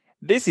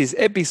This is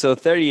episode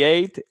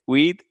 38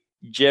 with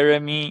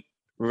Jeremy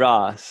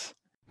Ross.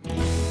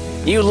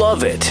 You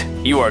love it.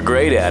 You are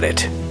great at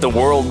it. The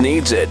world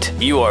needs it.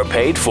 You are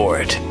paid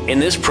for it. In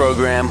this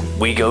program,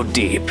 we go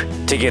deep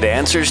to get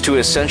answers to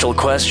essential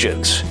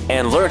questions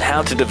and learn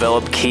how to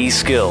develop key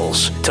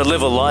skills to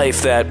live a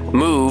life that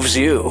moves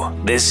you.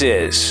 This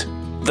is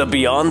the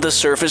Beyond the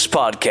Surface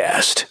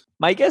podcast.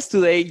 My guest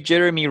today,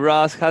 Jeremy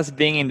Ross, has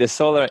been in the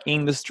solar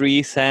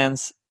industry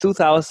since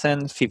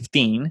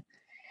 2015,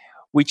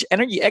 which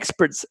energy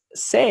experts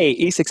say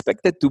is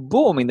expected to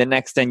boom in the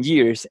next 10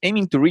 years,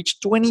 aiming to reach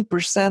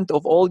 20%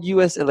 of all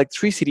U.S.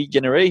 electricity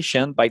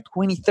generation by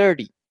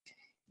 2030.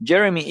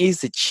 Jeremy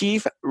is the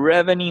Chief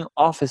Revenue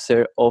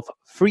Officer of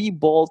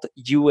Freebolt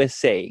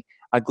USA,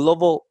 a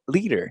global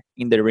leader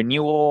in the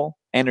renewable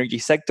energy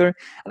sector,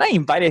 and I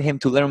invited him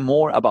to learn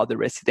more about the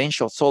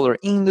residential solar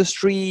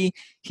industry,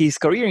 his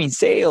career in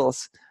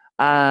sales,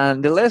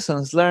 and the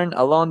lessons learned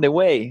along the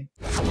way.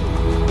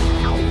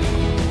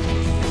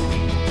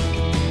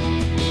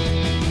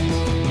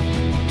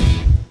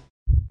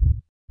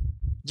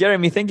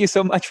 Jeremy, thank you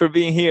so much for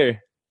being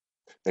here.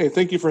 Hey,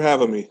 thank you for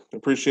having me. I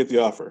appreciate the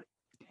offer.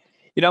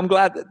 I'm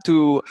glad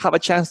to have a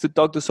chance to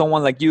talk to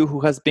someone like you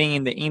who has been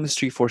in the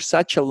industry for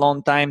such a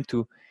long time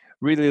to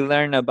really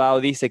learn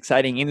about this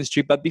exciting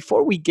industry. But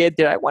before we get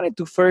there, I wanted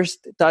to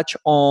first touch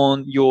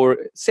on your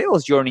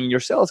sales journey, your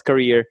sales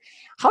career.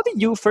 How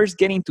did you first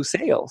get into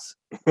sales?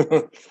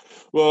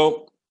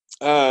 Well,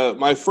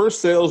 my first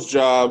sales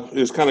job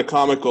is kind of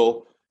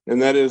comical, and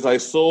that is I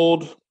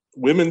sold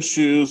women's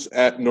shoes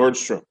at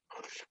Nordstrom.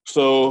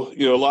 So,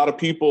 a lot of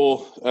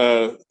people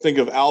think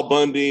of Al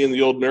Bundy and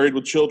the old Married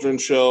with Children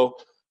show.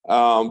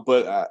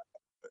 But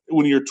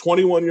when you're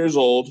 21 years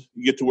old,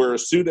 you get to wear a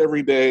suit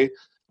every day.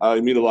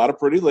 You meet a lot of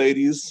pretty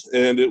ladies,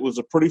 and it was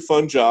a pretty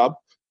fun job.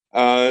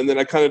 And then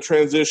I kind of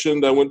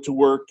transitioned. I went to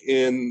work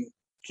in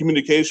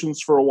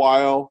communications for a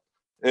while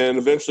and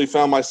eventually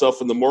found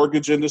myself in the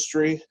mortgage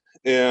industry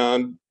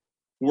and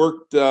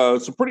worked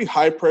some pretty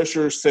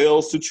high-pressure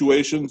sales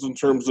situations in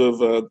terms of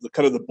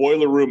the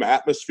boiler room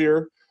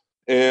atmosphere.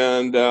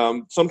 And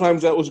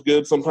sometimes that was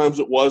good, sometimes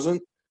it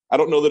wasn't. I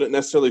don't know that it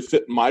necessarily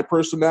fit my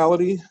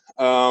personality,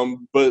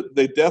 but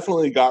they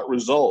definitely got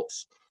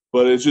results.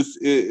 But it's just,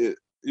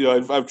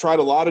 I've tried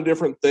a lot of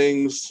different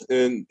things,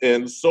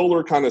 and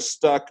solar kind of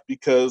stuck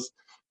because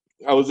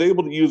I was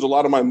able to use a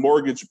lot of my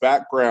mortgage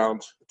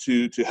background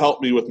to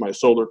help me with my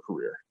solar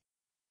career.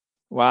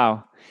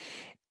 Wow.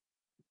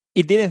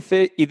 It didn't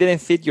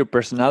fit your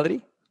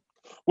personality?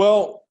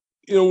 Well,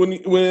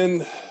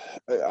 when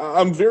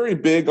I'm very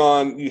big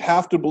on, you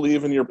have to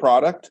believe in your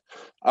product.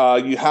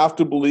 You have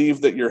to believe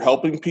that you're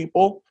helping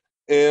people.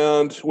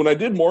 And when I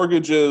did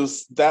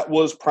mortgages, that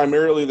was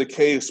primarily the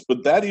case,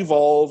 but that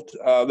evolved.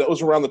 That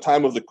was around the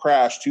time of the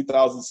crash,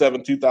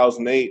 2007,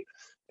 2008.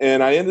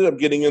 And I ended up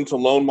getting into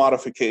loan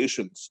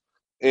modifications.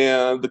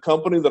 And the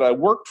company that I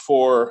worked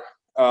for,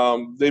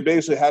 they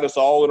basically had us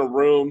all in a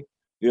room,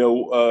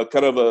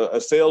 kind of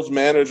a sales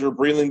manager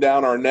breathing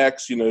down our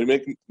necks. You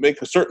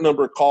make a certain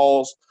number of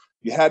calls.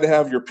 You had to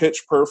have your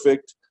pitch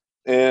perfect.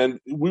 And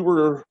we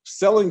were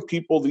selling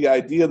people the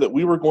idea that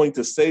we were going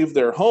to save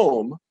their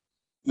home.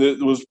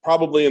 That was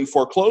probably in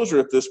foreclosure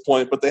at this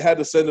point, but they had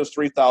to send us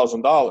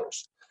 $3,000.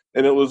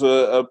 And it was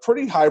a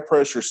pretty high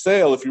pressure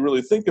sale. If you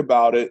really think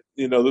about it,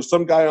 there's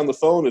some guy on the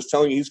phone is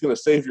telling you he's going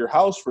to save your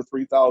house for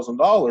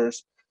 $3,000,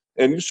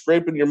 and you're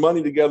scraping your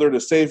money together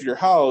to save your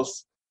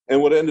house.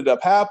 And what ended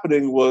up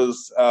happening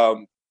was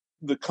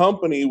the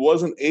company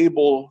wasn't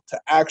able to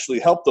actually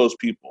help those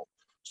people.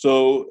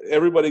 So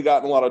everybody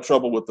got in a lot of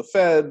trouble with the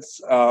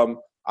feds. I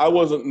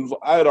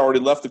had already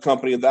left the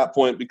company at that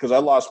point because I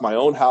lost my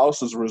own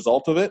house as a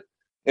result of it.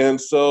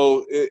 And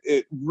so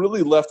it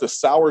really left a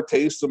sour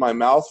taste in my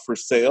mouth for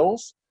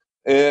sales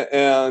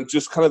and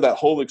just kind of that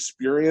whole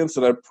experience.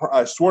 And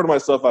I swore to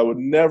myself I would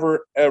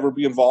never, ever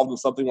be involved in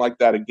something like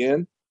that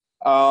again.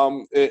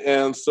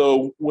 And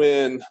so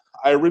when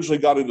I originally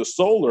got into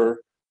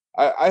solar,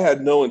 I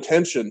had no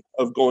intention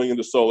of going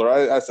into solar.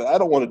 I said, I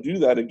don't want to do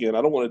that again.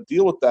 I don't want to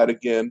deal with that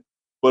again.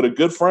 But a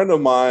good friend of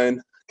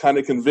mine kind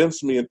of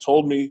convinced me and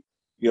told me,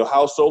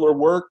 how solar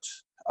worked,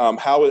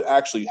 how it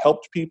actually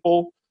helped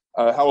people,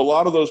 how a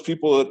lot of those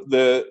people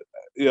that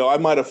I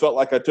might have felt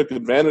like I took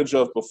advantage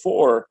of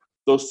before,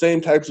 those same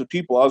types of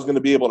people I was going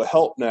to be able to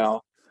help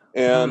now.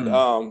 And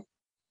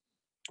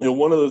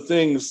one of the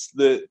things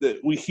that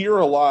we hear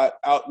a lot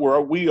out where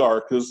we are,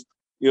 because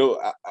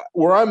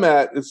where I'm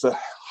at, it's a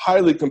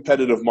highly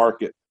competitive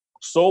market.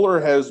 Solar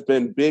has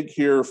been big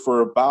here for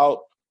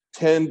about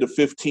 10 to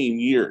 15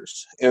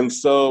 years. And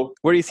so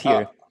where is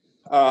here?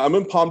 I'm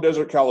in Palm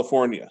Desert,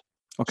 California.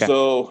 Okay.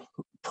 So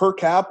per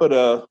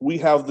capita, we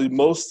have the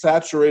most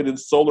saturated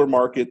solar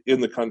market in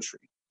the country.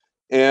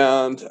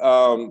 And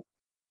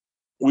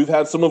we've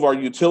had some of our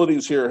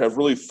utilities here have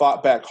really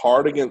fought back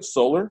hard against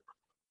solar.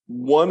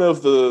 One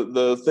of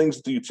the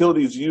things the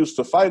utilities use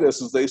to fight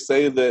us is they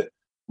say that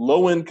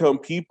low-income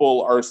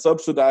people are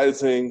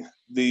subsidizing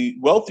the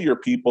wealthier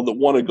people that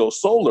want to go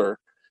solar.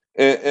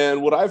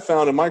 And what I've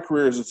found in my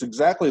career is it's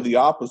exactly the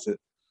opposite.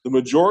 the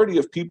majority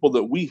of people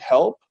that we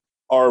help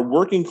are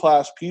working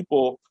class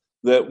people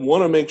that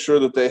want to make sure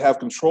that they have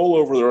control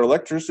over their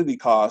electricity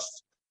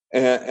costs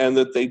and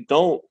that they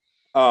don't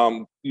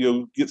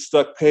get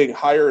stuck paying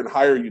higher and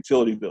higher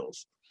utility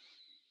bills.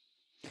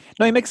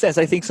 No, it makes sense.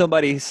 I think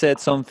somebody said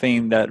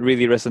something that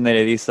really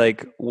resonated. It's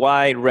like,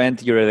 why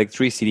rent your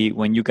electricity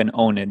when you can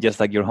own it, just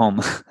like your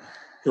home?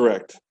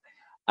 Correct.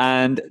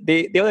 And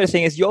the other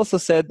thing is, you also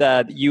said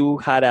that you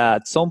had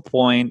at some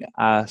point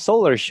a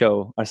solar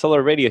show, a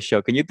solar radio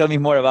show. Can you tell me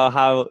more about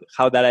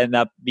how that ended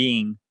up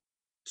being?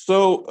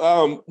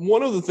 So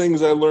one of the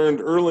things I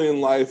learned early in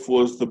life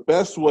was the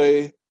best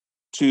way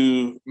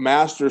to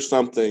master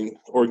something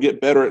or get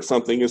better at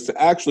something is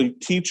to actually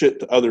teach it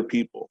to other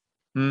people.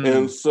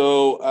 And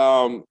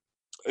so,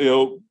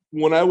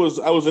 when I was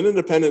an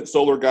independent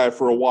solar guy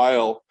for a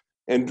while,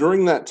 and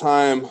during that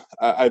time,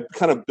 I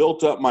kind of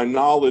built up my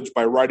knowledge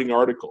by writing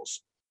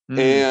articles.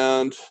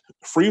 And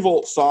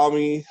FreeVolt saw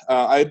me.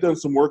 I had done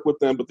some work with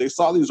them, but they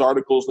saw these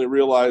articles and they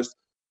realized,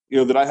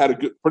 that I had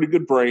a pretty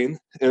good brain,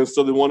 and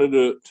so they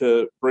wanted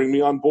to bring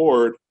me on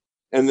board.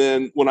 And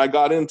then when I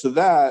got into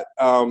that,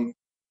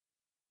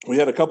 we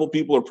had a couple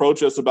people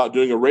approach us about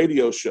doing a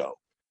radio show.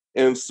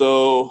 And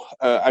so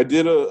I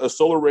did a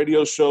solar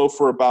radio show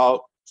for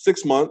about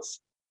 6 months,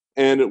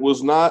 and it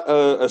was not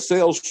a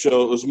sales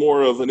show. It was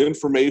more of an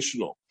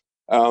informational,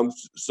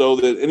 so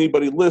that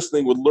anybody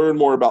listening would learn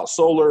more about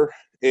solar.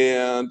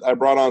 And I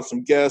brought on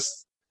some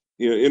guests,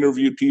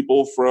 interviewed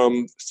people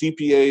from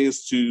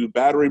CPAs to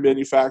battery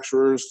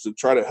manufacturers to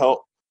try to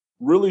help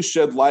really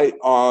shed light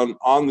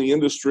on the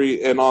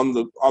industry and on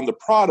the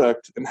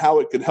product and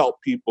how it could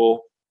help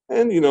people,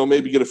 and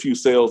maybe get a few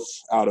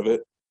sales out of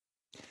it.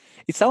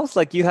 It sounds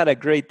like you had a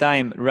great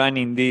time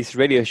running this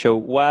radio show.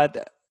 What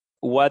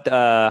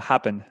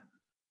happened?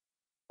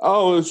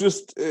 Oh, it's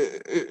just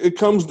it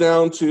comes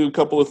down to a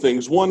couple of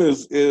things. One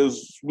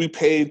is we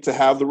paid to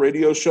have the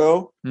radio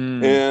show,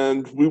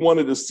 and we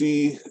wanted to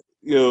see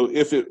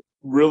if it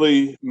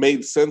really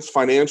made sense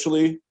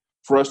financially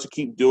for us to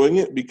keep doing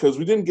it, because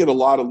we didn't get a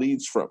lot of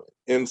leads from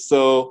it. And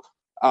so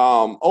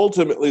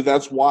ultimately,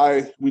 that's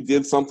why we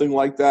did something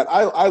like that.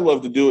 I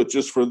love to do it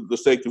just for the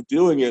sake of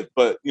doing it,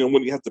 but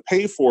when you have to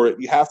pay for it,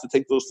 you have to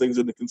take those things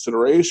into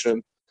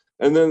consideration.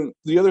 And then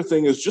the other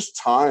thing is just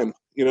time.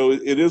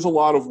 It is a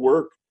lot of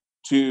work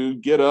to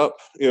get up.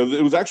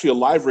 It was actually a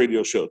live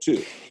radio show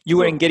too. You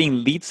weren't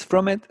getting leads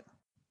from it?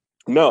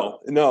 No,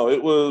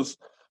 it was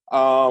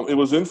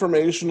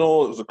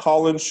informational. It was a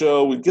call-in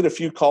show. We'd get a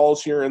few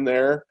calls here and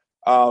there.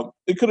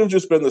 It could have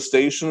just been the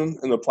station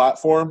and the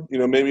platform.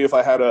 Maybe if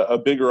I had a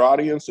bigger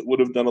audience, it would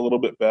have done a little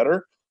bit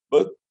better.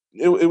 But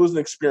it was an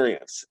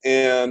experience,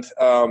 and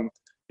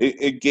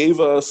it gave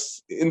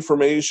us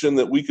information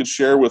that we could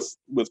share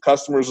with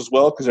customers as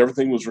well, because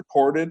everything was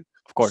recorded.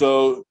 Of course.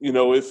 So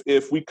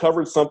if we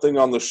covered something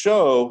on the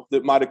show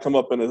that might have come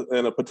up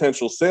in a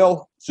potential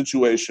sale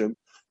situation,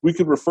 we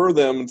could refer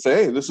them and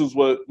say, hey, this is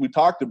what we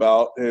talked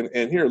about,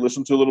 and here,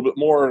 listen to a little bit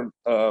more.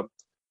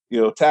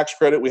 Tax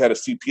credit. We had a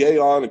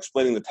CPA on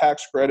explaining the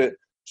tax credit.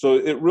 So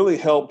it really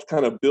helped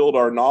kind of build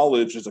our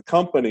knowledge as a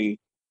company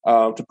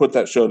to put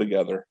that show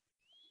together.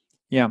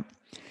 Yeah.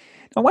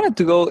 I wanted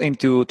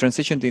to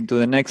transition into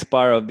the next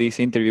part of this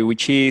interview,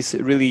 which is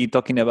really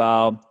talking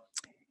about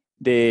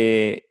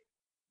the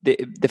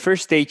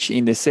first stage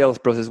in the sales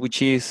process,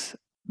 which is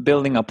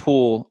building a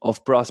pool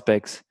of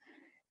prospects.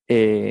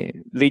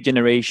 Lead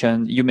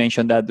generation, you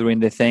mentioned that during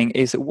the thing.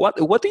 Is what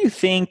do you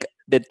think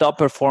the top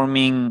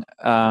performing?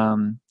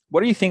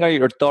 What do you think are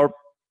your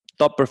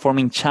top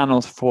performing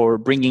channels for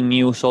bringing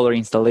new solar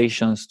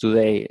installations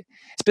today?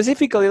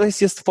 Specifically, let's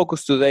just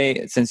focus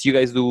today, since you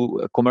guys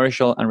do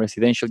commercial and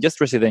residential,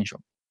 just residential.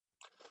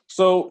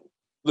 So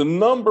the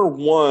number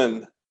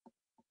one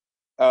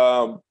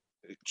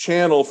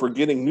channel for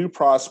getting new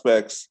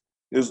prospects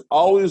is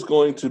always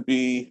going to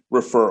be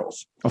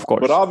referrals. Of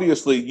course. But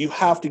obviously, you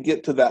have to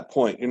get to that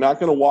point. You're not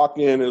going to walk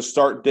in and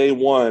start day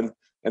one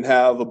and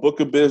have a book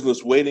of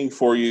business waiting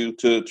for you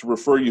to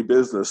refer you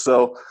business.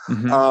 So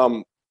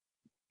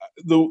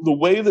the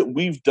way that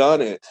we've done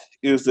it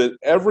is that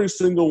every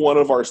single one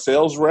of our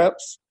sales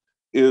reps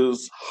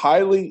is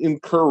highly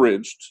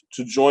encouraged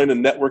to join a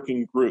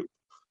networking group,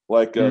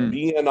 like a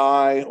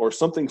BNI or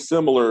something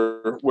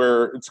similar,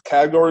 where it's a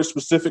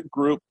category-specific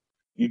group.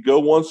 You go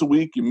once a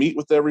week, you meet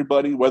with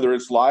everybody, whether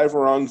it's live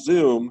or on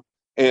Zoom,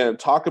 and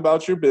talk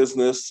about your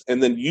business,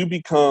 and then you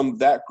become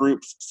that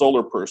group's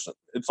solar person.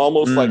 It's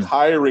almost like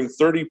hiring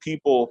 30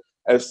 people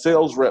as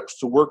sales reps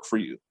to work for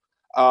you.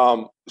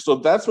 So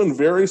that's been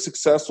very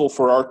successful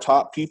for our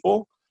top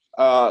people.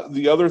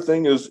 The other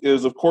thing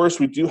is of course,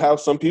 we do have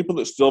some people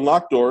that still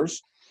knock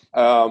doors.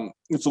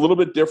 It's a little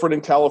bit different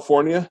in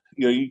California.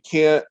 You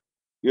can't,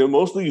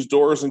 most of these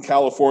doors in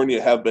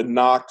California have been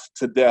knocked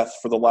to death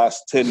for the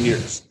last 10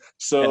 years.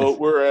 So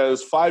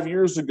whereas 5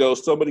 years ago,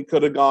 somebody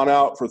could have gone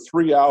out for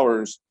 3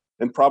 hours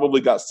and probably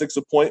got 6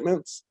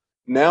 appointments.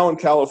 Now in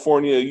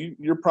California,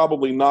 you're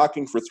probably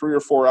knocking for 3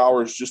 or 4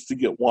 hours just to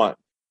get one.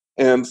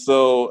 And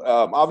so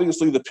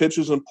obviously the pitch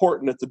is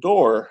important at the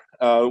door,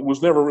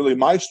 was never really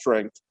my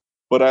strength,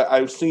 but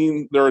I've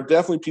seen there are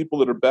definitely people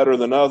that are better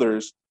than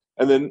others.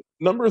 And then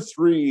number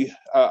three,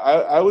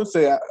 I would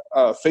say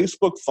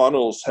Facebook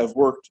funnels have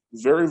worked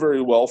very,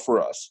 very well for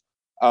us.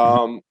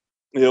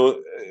 You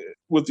know,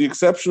 with the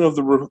exception of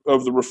the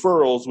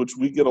referrals, which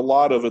we get a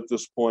lot of at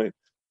this point,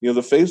 you know,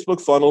 the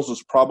Facebook funnels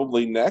is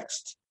probably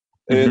next.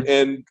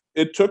 And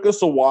it took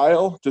us a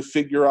while to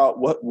figure out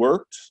what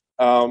worked.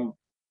 Now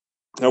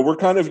we're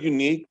kind of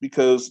unique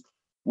because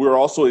we're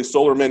also a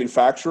solar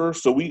manufacturer,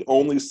 so we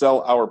only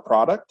sell our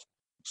product.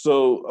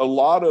 So a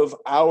lot of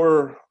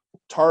our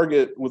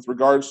target with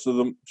regards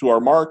to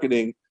our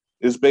marketing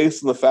is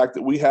based on the fact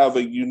that we have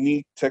a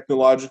unique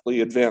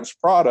technologically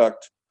advanced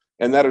product,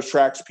 and that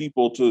attracts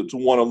people to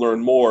want to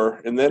learn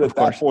more. And then at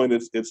that point,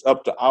 it's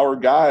up to our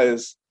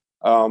guys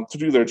to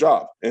do their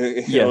job and,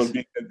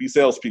 and be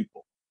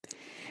salespeople.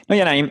 No,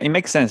 yeah, it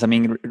makes sense. I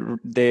mean,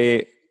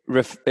 the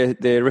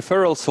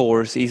referral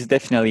source is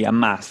definitely a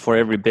must for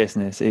every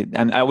business,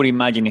 and I would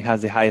imagine it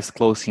has the highest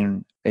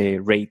closing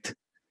rate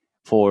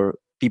for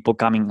people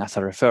coming as a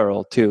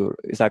referral too.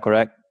 Is that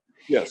correct?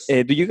 Yes.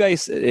 Do you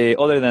guys,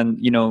 other than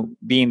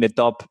being the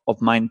top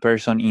of mind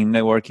person in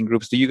networking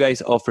groups, do you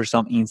guys offer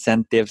some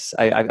incentives?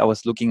 I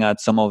was looking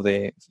at some of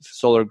the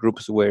solar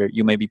groups where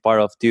you may be part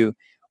of too,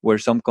 where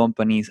some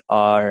companies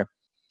are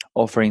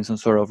offering some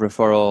sort of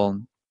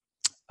referral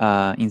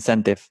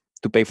incentive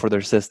to pay for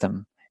their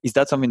system. Is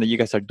that something that you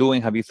guys are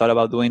doing? Have you thought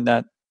about doing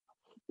that?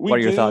 What are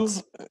your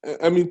thoughts?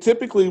 I mean,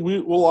 typically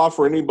we'll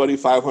offer anybody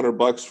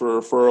 $500 for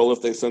a referral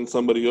if they send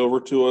somebody over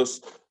to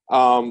us.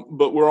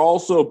 But we're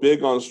also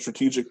big on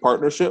strategic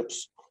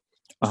partnerships.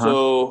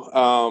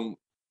 So,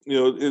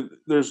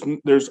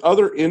 there's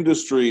other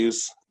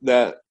industries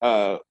that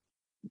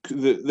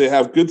they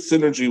have good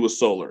synergy with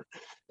solar.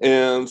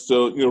 And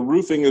so,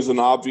 roofing is an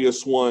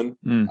obvious one.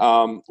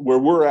 Where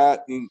we're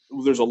at, and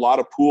there's a lot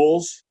of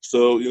pools.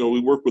 So, we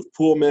work with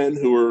pool men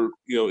who are,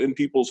 in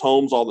people's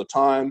homes all the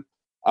time,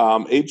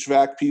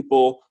 HVAC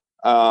people,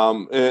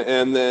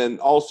 and then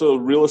also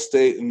real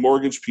estate and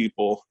mortgage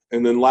people.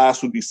 And then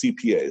last would be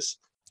CPAs.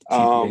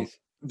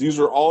 These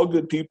are all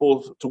good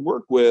people to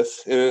work with.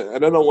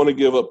 And I don't want to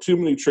give up too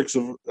many tricks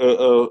of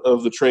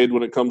the trade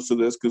when it comes to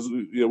this, because,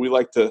 we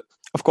like to,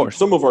 of course,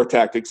 some of our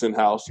tactics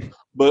in-house.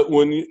 But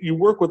when you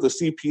work with a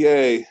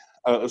CPA,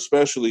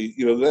 especially,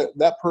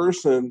 that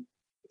person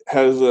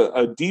has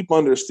a deep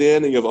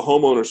understanding of a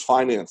homeowner's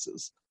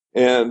finances.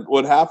 And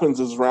what happens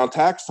is around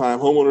tax time,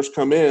 homeowners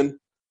come in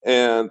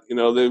and,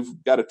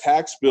 they've got a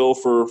tax bill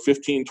for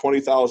 $15,000,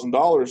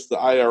 $20,000 to the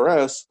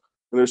IRS,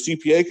 and their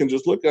CPA can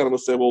just look at them and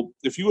say, well,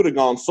 if you would have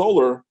gone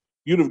solar,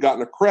 you'd have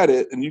gotten a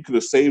credit and you could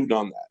have saved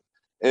on that.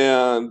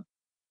 And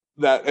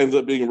that ends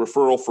up being a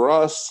referral for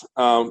us.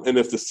 And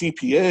if the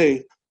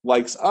CPA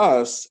likes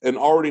us and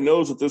already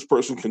knows that this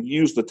person can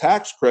use the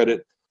tax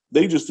credit,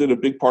 they just did a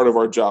big part of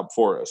our job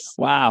for us.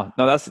 Wow.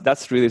 No,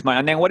 that's really smart.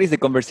 And then what is the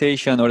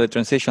conversation or the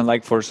transition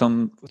like for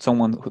someone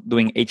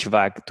doing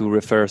HVAC to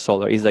refer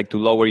solar? Is like to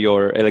lower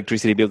your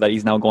electricity bill that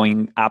is now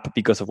going up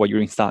because of what you're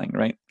installing,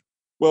 right?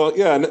 Well,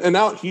 yeah. And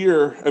out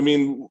here, I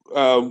mean,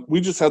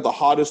 we just had the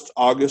hottest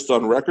August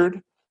on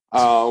record.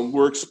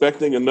 We're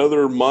expecting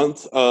another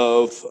month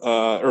or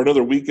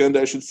another weekend,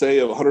 I should say,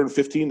 of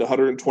 115 to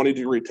 120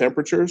 degree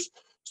temperatures.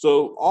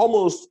 So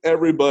almost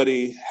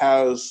everybody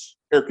has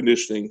air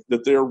conditioning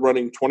that they're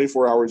running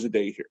 24 hours a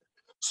day here.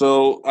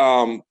 So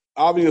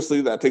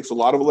obviously that takes a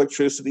lot of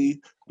electricity.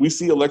 We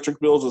see electric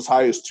bills as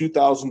high as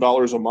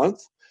 $2,000 a month.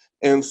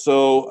 And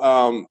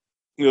so,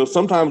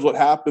 sometimes what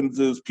happens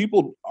is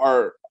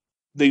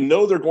they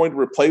know they're going to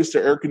replace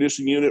their air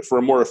conditioning unit for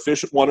a more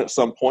efficient one at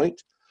some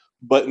point.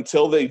 But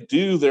until they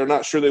do, they're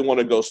not sure they want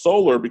to go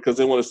solar because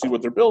they want to see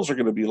what their bills are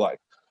going to be like.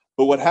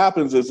 But what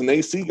happens is an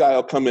AC guy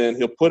will come in,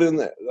 he'll put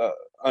in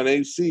an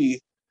AC,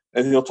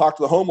 and he'll talk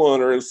to the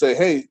homeowner and say,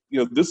 hey,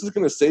 this is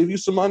going to save you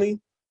some money.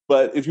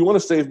 But if you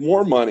want to save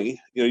more money,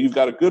 you've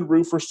got a good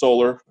roof for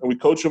solar. And we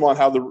coach them on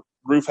how the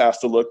roof has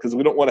to look because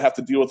we don't want to have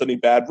to deal with any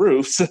bad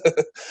roofs.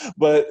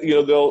 But,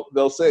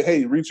 they'll say,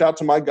 hey, reach out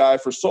to my guy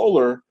for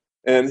solar,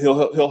 and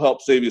he'll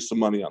help save you some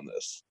money on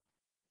this.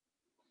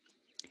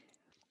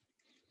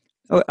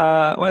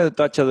 I want to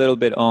touch a little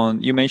bit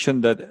on, you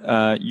mentioned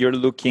that you're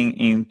looking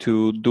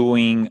into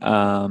doing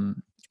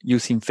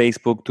using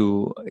Facebook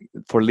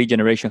for lead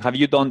generation. Have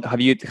you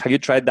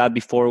tried that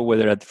before,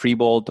 whether at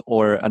FreeVolt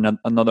or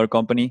another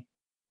company?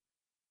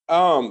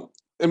 I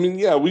mean,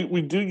 yeah,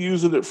 we do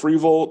use it at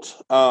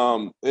FreeVolt,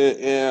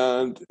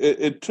 and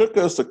it took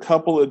us a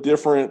couple of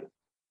different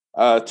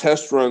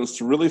test runs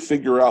to really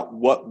figure out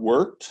what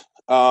worked.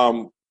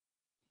 And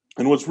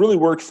what's really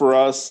worked for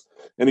us,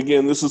 and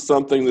again, this is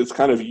something that's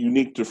kind of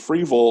unique to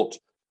FreeVolt,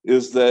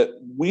 is that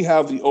we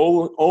have the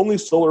only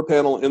solar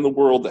panel in the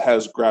world that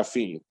has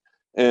graphene.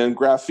 And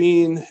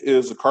graphene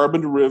is a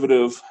carbon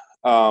derivative,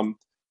 and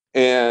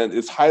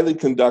it's highly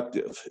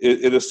conductive.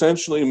 It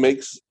essentially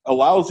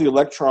allows the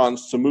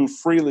electrons to move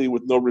freely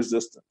with no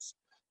resistance.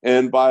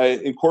 And by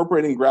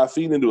incorporating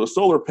graphene into a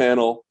solar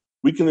panel,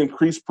 we can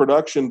increase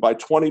production by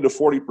 20 to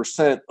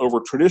 40% over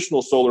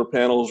traditional solar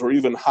panels or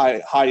even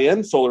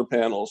high-end solar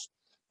panels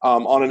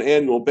on an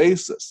annual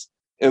basis.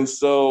 And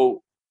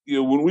so,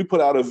 when we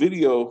put out a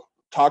video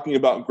talking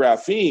about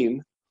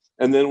graphene,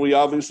 and then we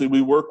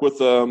work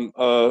with a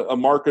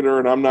marketer,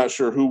 and I'm not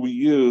sure who we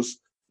use.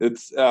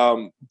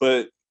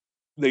 But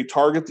they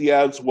target the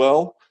ads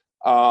well.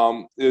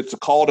 It's a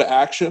call to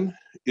action.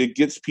 It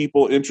gets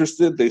people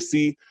interested. They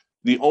see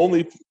the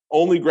only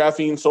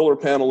graphene solar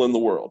panel in the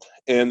world,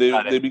 and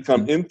they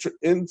become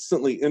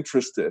instantly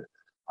interested.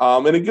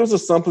 And it gives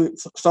us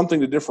something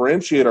to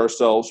differentiate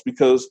ourselves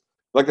because,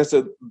 like I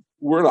said,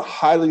 we're in a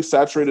highly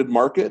saturated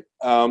market.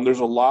 There's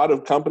a lot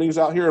of companies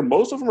out here, and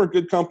most of them are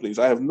good companies.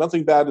 I have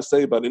nothing bad to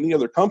say about any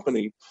other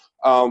company.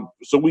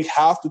 So we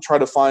have to try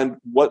to find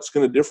what's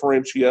going to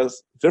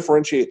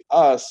differentiate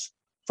us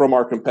from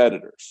our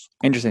competitors.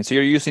 Interesting. So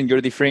you're using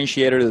your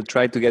differentiator to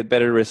try to get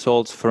better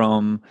results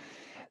from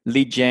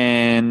lead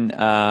gen,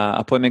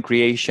 appointment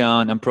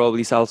creation, and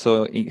probably it's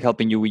also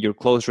helping you with your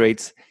close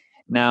rates.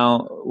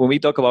 Now, when we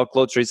talk about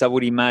close rates, I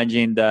would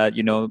imagine that,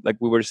 like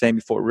we were saying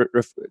before,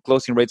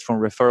 closing rates from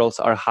referrals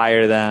are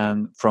higher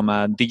than from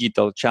a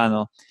digital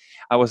channel.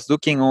 I was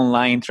looking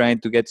online trying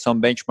to get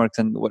some benchmarks,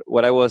 and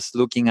what I was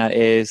looking at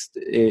is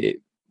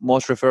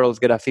most referrals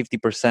get a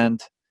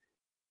 50%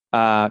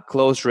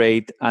 close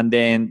rate, and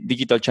then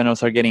digital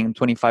channels are getting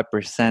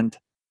 25%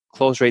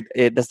 close rate.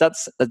 Does that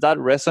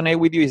resonate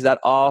with you? Is that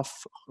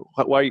off?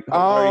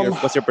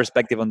 What's your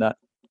perspective on that?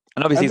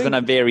 And obviously, it's going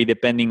to vary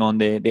depending on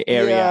the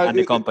area and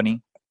the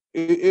company.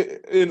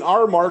 In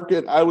our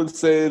market, I would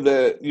say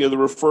that the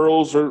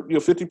referrals are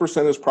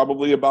 50% is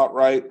probably about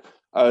right.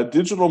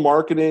 Digital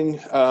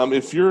marketing,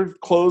 if you're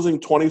closing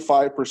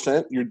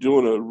 25%, you're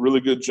doing a really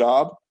good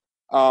job.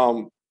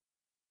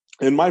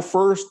 In my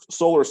first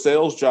solar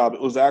sales job,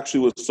 it was actually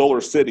with Solar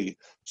City.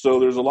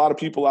 So there's a lot of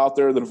people out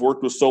there that have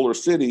worked with Solar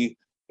City,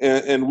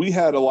 and we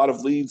had a lot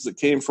of leads that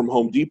came from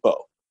Home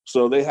Depot.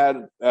 So they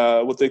had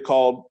what they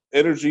called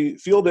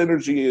field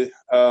energy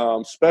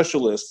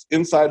specialists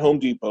inside Home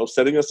Depot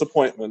setting us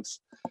appointments.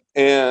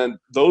 And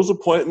those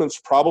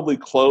appointments probably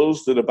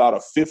closed at about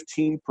a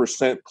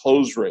 15%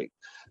 close rate.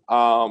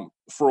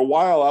 For a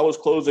while, I was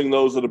closing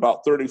those at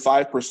about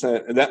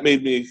 35%, and that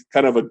made me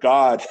kind of a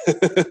god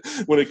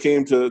when it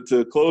came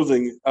to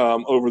closing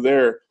over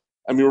there.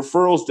 I mean,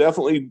 referrals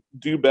definitely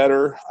do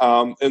better.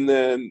 And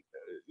then,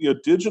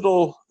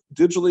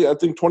 digitally, I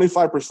think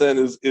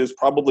 25% is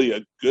probably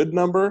a good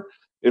number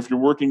if you're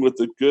working with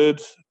a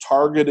good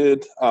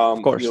targeted,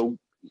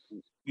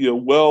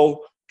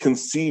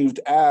 well-conceived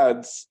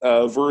ads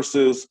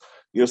versus,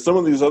 some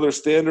of these other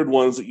standard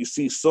ones that you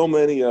see so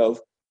many of.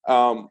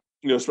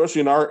 Especially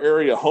in our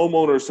area,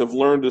 homeowners have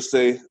learned to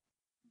say,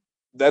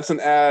 that's an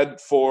ad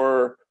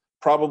for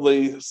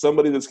probably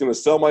somebody that's going to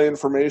sell my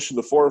information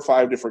to 4 or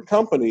 5 different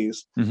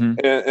companies. Mm-hmm.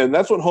 And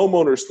that's what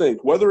homeowners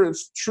think. Whether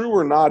it's true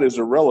or not is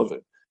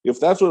irrelevant. If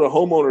that's what a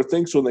homeowner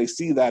thinks when they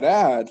see that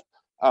ad,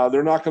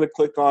 they're not going to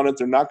click on it.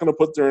 They're not going to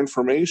put their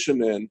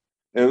information in.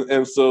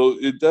 And so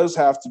it does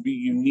have to be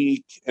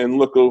unique and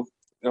look,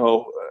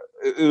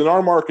 in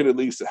our market, at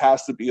least, it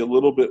has to be a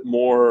little bit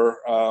more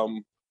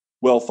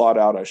well thought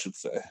out, I should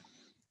say.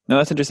 No,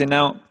 that's interesting.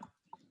 Now,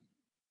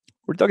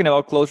 we're talking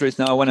about close rates.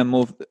 Now, I want to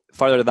move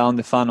farther down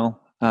the funnel,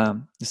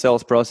 the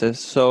sales process.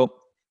 So,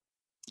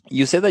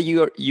 you said that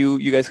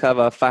you guys have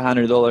a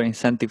 $500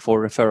 incentive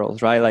for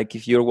referrals, right? Like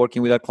if you're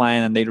working with a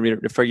client and they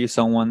refer you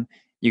someone,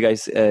 you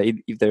guys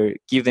either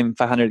give them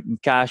 $500 in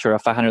cash or a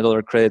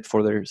 $500 credit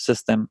for their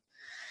system,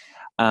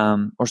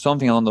 or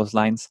something along those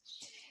lines.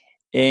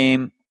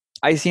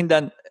 I seen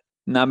that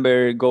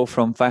number go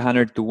from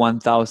 500 to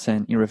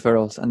 1,000 in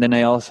referrals. And then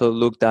I also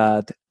looked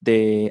at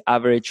the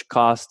average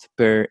cost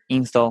per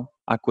install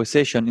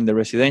acquisition in the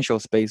residential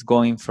space,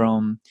 going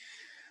from,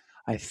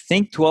 I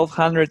think,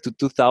 1,200 to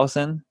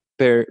 2,000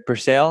 per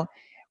sale.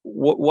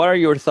 What are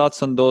your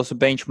thoughts on those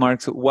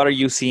benchmarks? What are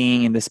you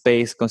seeing in the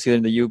space,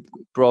 considering that you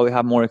probably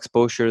have more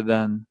exposure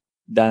than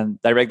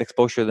direct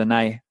exposure than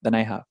I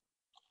have?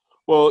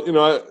 Well,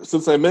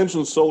 since I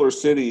mentioned Solar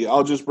City,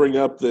 I'll just bring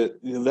up that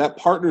that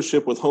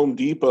partnership with Home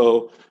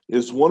Depot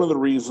is one of the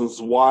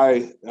reasons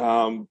why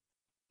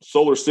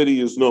Solar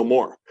City is no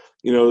more.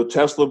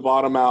 Tesla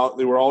bought them out.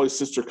 They were always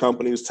sister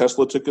companies.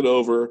 Tesla took it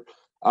over.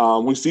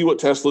 We see what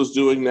Tesla's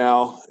doing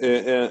now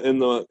in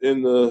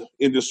the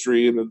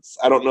industry, and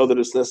I don't know that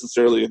it's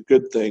necessarily a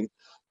good thing.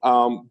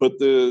 But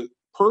the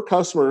per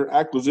customer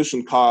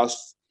acquisition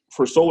cost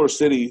for Solar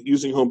City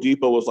using Home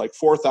Depot was like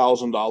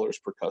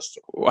 $4,000 per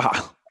customer.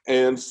 Wow.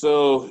 And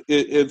so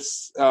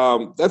it's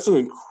that's an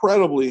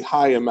incredibly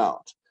high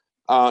amount.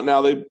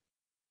 Now they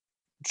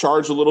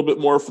charge a little bit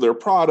more for their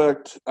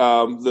product.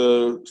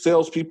 The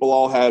salespeople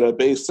all had a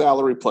base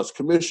salary plus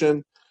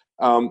commission.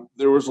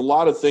 There was a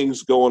lot of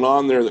things going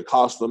on there that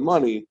cost them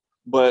money,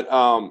 but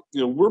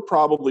we're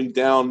probably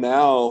down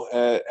now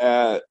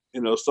at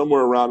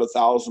somewhere around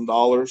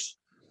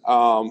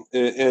 $1,000.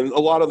 And a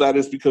lot of that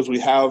is because we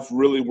have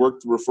really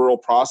worked the referral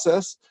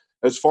process.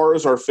 As far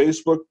as our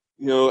Facebook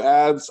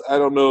ads. I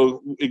don't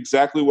know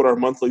exactly what our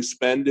monthly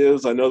spend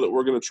is. I know that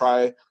we're going to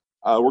try,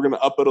 we're going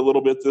to up it a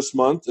little bit this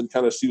month and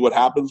kind of see what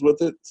happens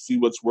with it, see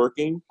what's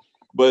working.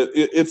 But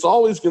it's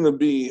always going to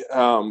be,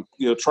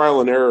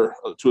 trial and error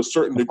to a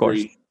certain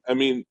degree. I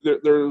mean,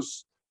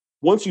 there's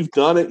once you've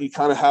done it, you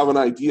kind of have an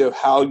idea of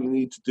how you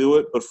need to do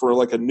it. But for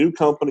like a new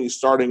company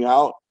starting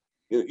out,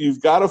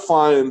 you've got to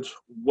find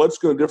what's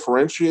going to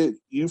differentiate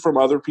you from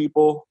other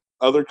people,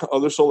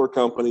 other solar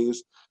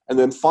companies, and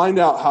then find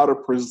out how to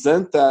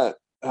present that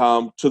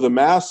to the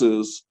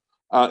masses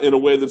in a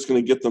way that's going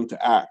to get them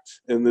to act.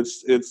 And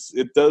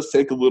it does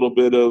take a little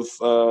bit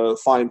of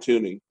fine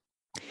tuning.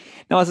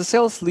 Now, as a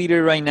sales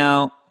leader right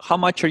now, how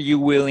much are you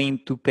willing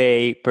to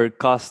pay per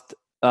cost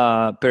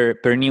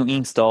per new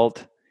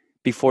installed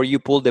before you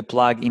pull the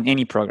plug in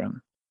any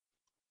program?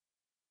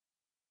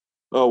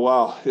 Oh,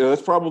 wow. Yeah,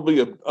 that's probably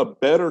a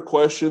better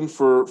question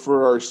for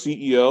our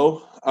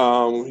CEO.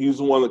 He's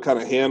the one that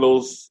kind of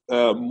handles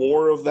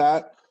more of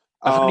that.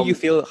 How do you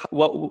feel?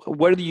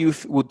 Where do you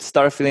would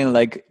start feeling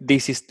like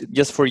this is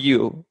just for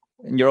you,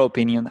 in your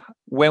opinion?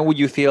 When would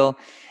you feel,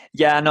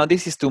 yeah, no,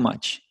 this is too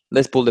much.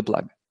 Let's pull the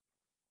plug.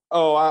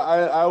 Oh,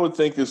 I would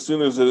think as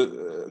soon as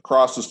it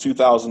crosses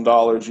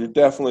 $2,000, you're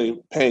definitely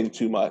paying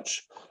too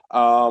much.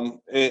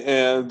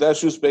 And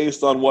that's just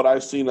based on what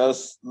I've seen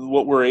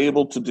what we're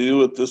able to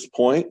do at this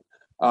point,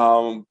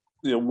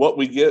 what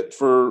we get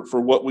for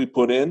what we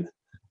put in.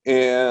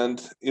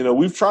 And,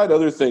 we've tried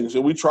other things.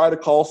 We tried a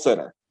call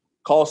center.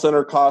 Call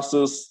center costs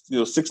us,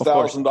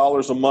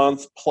 $6,000 a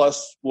month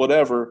plus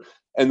whatever,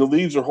 and the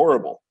leads are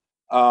horrible.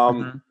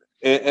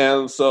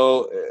 And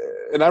so,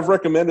 and I've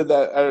recommended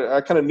that.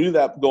 I kind of knew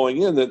that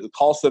going in, that the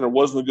call center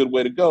wasn't a good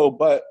way to go,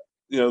 but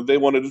they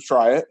wanted to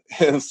try it,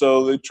 and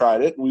so they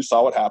tried it, and we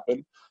saw what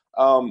happened.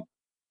 And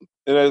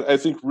I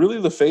think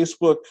really the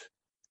Facebook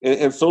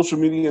and social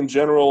media in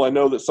general. I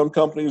know that some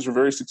companies are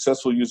very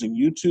successful using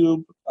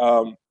YouTube.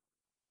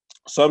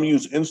 Some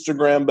use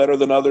Instagram better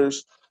than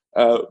others.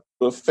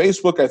 But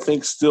Facebook, I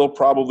think, still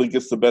probably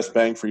gets the best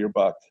bang for your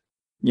buck.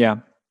 Yeah.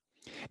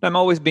 I'm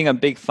always being a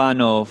big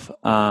fan of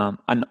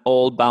an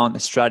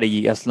all-bound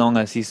strategy as long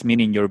as it's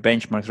meeting your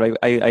benchmarks, right?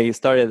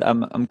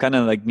 I'm kind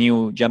of like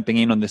new jumping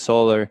in on the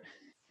solar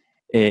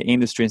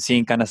industry and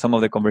seeing kind of some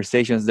of the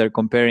conversations. They're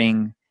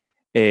comparing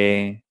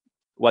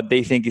what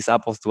they think is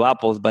apples to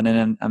apples, but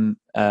then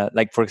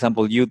like, for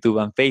example,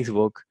 YouTube and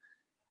Facebook.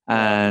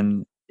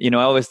 And, I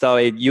always thought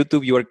at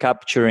YouTube, you are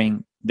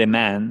capturing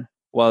demand,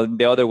 while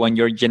the other one,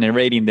 you're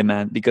generating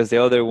demand, because the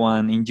other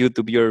one in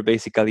YouTube, you're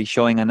basically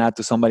showing an ad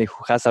to somebody who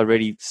has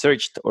already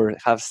searched or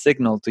have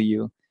signaled to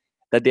you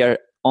that they are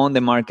on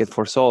the market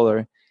for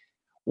solar.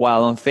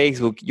 While on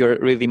Facebook, you're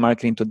really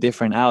marketing to a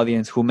different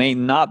audience who may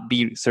not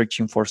be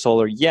searching for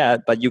solar yet,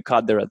 but you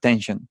caught their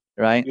attention,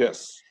 right?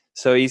 Yes.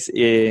 So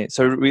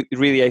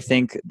really, I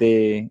think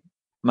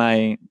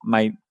my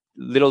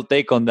little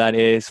take on that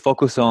is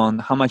focus on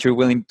how much you're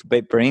willing to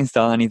pay per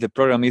install, and if the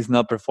program is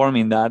not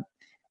performing that,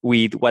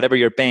 with whatever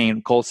you're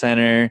paying, call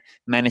center,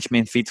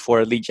 management fees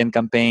for a lead gen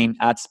campaign,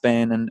 ad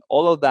spend, and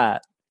all of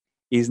that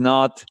is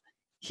not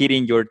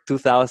hitting your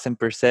 2,000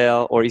 per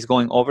sale or is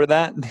going over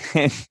that,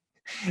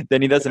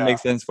 then it doesn't make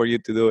sense for you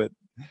to do it.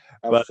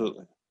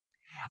 Absolutely.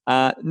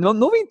 But,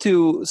 moving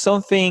to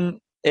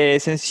something,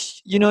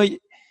 since,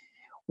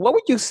 what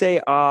would you say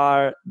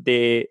are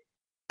the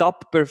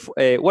top,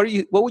 what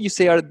would you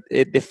say are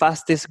the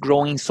fastest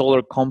growing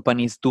solar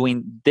companies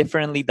doing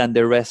differently than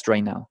the rest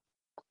right now?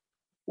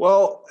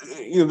 Well,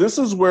 this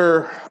is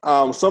where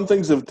some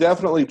things have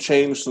definitely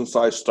changed since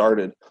I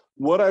started.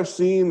 What I've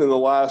seen in the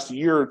last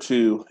year or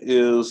two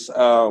is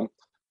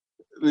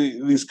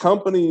these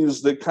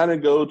companies that kind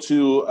of go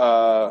to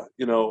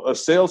a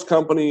sales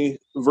company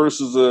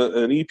versus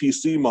an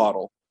EPC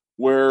model,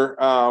 where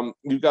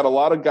you've got a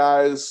lot of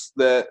guys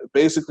that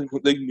basically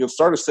they can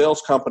start a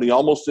sales company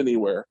almost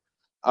anywhere.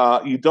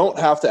 You don't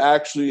have to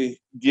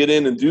actually get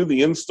in and do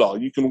the install.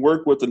 You can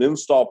work with an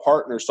install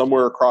partner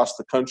somewhere across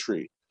the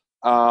country.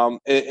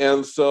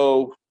 And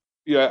so,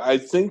 I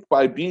think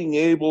by being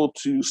able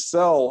to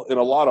sell in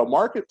a lot of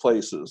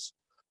marketplaces,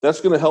 that's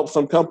going to help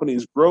some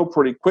companies grow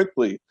pretty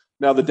quickly.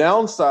 Now, the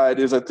downside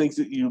is I think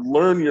that you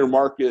learn your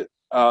market.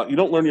 You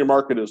don't learn your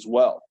market as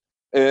well.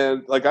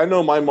 And like, I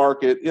know my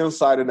market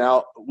inside and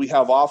out. We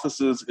have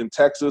offices in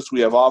Texas.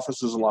 We have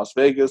offices in Las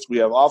Vegas. We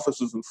have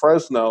offices in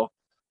Fresno.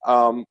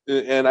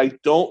 And I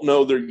don't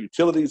know their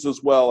utilities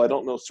as well. I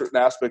don't know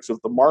certain aspects of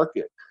the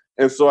market.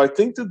 And so I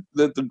think that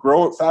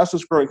the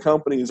fastest growing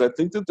companies, I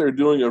think that they're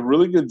doing a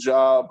really good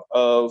job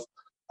of,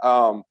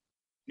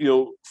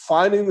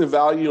 finding the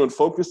value and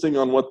focusing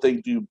on what they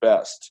do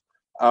best.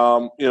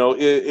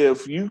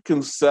 If you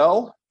can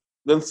sell,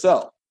 then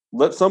sell.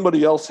 Let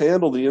somebody else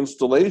handle the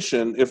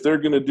installation if they're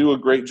going to do a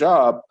great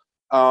job.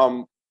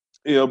 But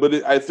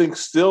I think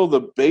still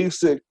the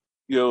basic,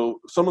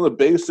 some of the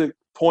basic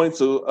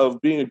points of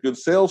being a good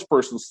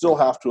salesperson still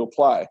have to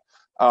apply.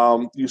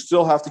 You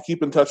still have to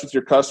keep in touch with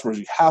your customers.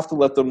 You have to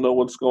let them know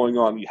what's going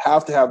on. You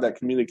have to have that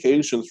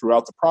communication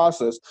throughout the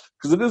process,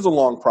 because it is a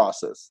long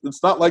process.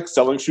 It's not like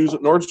selling shoes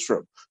at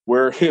Nordstrom,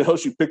 where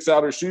she picks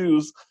out her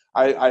shoes.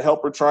 I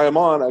help her try them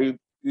on. I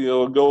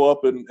go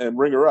up and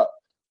ring her up,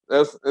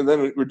 and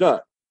then we're done.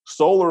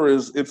 Solar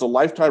it's a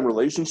lifetime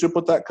relationship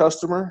with that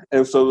customer,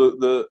 and so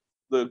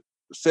the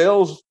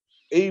sales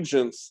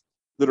agents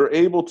that are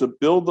able to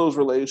build those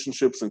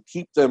relationships and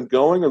keep them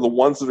going are the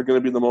ones that are going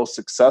to be the most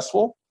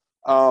successful.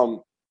 I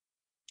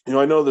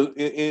know that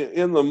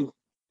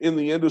in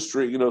the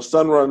industry,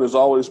 Sunrun has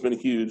always been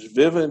huge.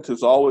 Vivint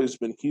has always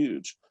been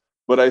huge,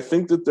 but I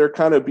think that they're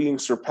kind of being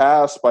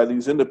surpassed by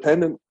these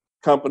independent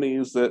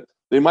companies that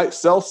they might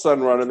sell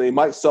Sunrun and they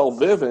might sell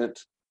Vivint,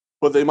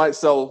 but they might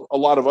sell a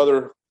lot of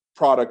other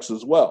products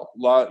as well.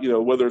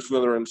 Whether it's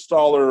another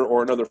installer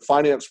or another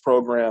finance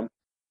program,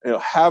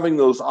 having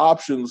those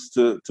options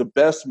to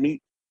best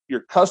meet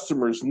your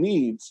customers'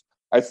 needs,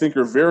 I think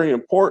are very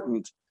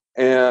important.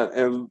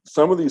 And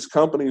some of these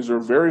companies are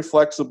very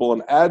flexible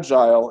and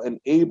agile and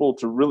able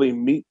to really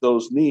meet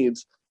those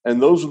needs.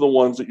 And those are the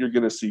ones that you're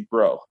going to see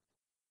grow.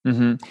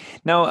 Mm-hmm.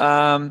 Now,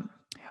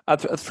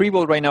 at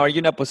Freebolt right now, are you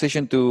in a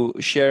position to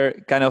share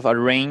kind of a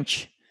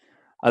range,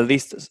 at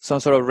least some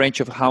sort of range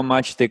of how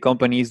much the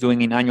company is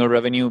doing in annual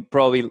revenue,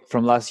 probably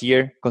from last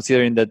year,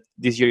 considering that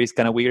this year is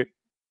kind of weird?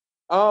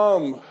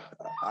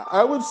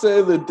 I would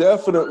say that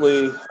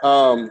definitely.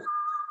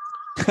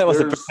 That was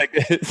a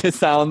perfect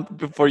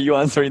sound for you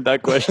answering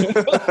that question.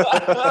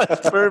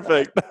 That's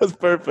perfect. That was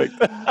perfect.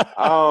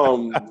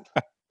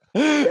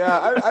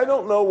 Yeah, I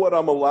don't know what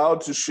I'm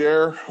allowed to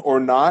share or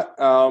not.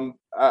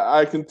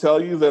 I can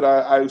tell you that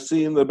I've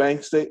seen the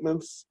bank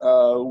statements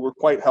were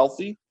quite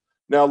healthy.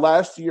 Now,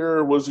 last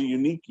year was a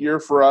unique year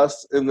for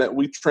us in that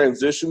we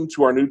transitioned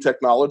to our new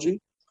technology.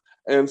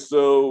 And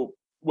so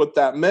what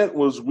that meant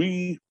was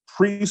we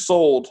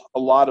pre-sold a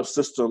lot of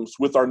systems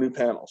with our new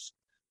panels.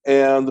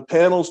 And the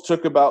panels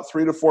took about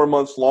 3 to 4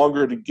 months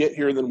longer to get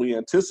here than we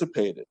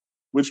anticipated,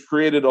 which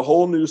created a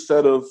whole new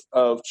set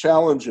of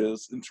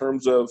challenges in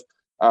terms of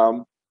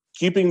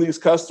keeping these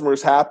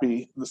customers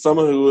happy. Some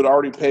who had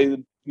already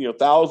paid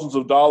thousands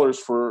of dollars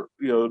for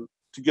to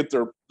get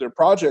their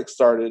project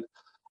started,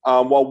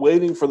 while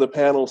waiting for the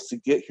panels to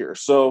get here.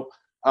 So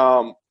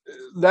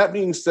that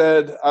being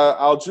said,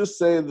 I'll just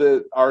say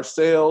that our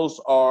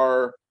sales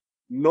are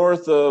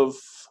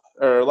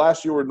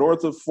last year were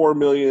north of 4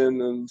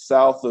 million and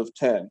south of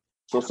 10.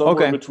 So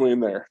somewhere in between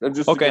there.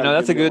 Okay, no,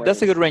 that's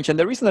a good range. And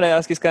the reason that I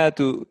ask is kind of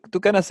to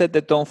kind of set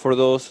the tone for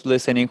those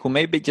listening who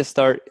maybe just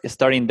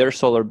starting their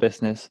solar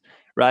business,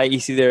 right?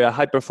 Is either a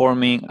high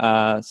performing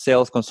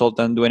sales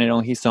consultant doing it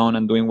on his own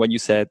and doing what you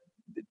said,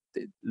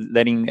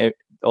 letting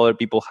other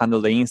people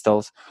handle the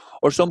installs,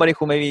 or somebody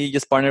who maybe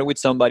just partnered with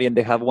somebody and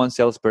they have one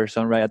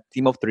salesperson, right? A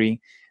team of 3.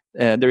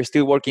 They're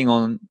still working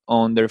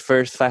on their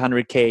first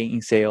 500K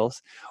in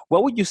sales.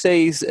 What would you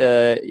say is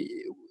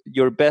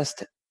your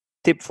best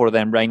tip for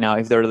them right now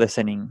if they're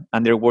listening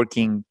and they're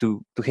working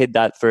to hit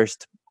that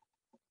first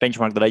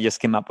benchmark that I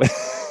just came up with?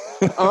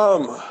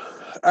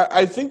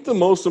 I think the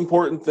most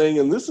important thing,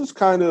 and this is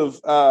kind of,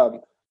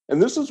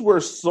 and this is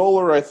where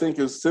solar, I think,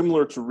 is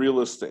similar to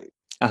real estate.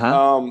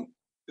 Uh-huh.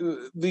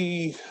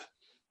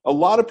 A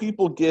lot of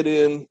people get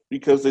in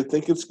because they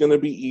think it's going to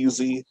be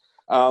easy.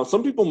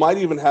 Some people might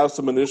even have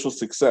some initial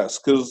success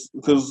because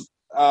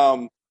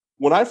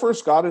when I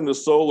first got into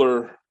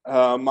solar,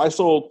 I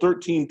sold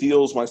 13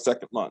 deals my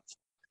second month.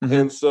 Mm-hmm.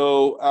 And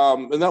so,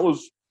 and that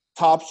was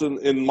tops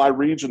in my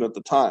region at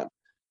the time.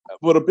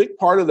 But a big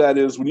part of that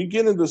is when you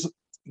get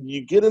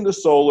into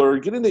solar,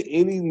 get into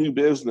any new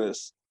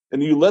business,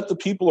 and you let the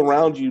people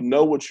around you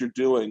know what you're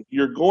doing,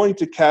 you're going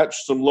to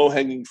catch some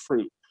low-hanging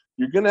fruit.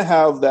 You're going to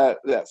have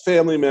that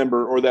family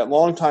member or that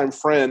longtime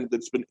friend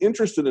that's been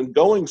interested in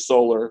going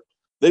solar.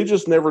 They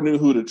just never knew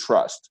who to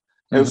trust.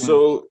 Mm-hmm. And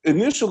so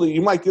initially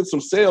you might get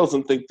some sales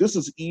and think this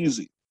is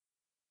easy,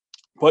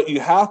 but you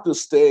have to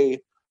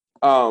stay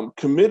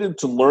committed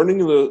to learning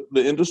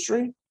the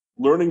industry,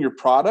 learning your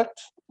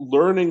product,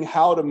 learning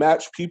how to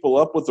match people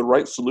up with the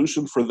right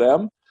solution for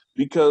them,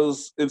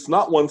 because it's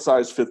not one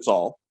size fits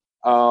all.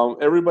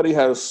 Everybody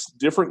has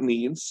different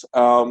needs.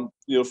 For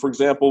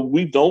example,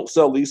 we don't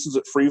sell leases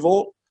at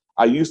Freebolt.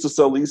 I used to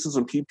sell leases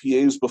and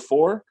PPAs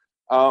before.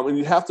 And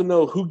you have to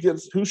know who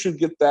should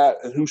get that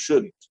and who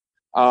shouldn't.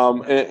 I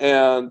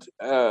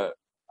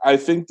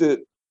think that,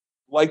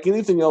 like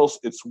anything else,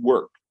 it's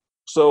work.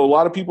 So a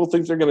lot of people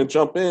think they're going to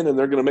jump in and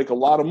they're going to make a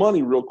lot of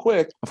money real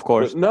quick. Of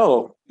course. But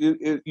no,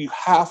 you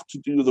have to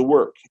do the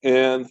work.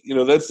 And,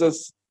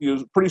 that's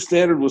pretty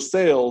standard with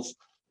sales.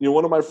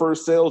 One of my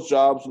first sales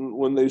jobs,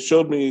 when they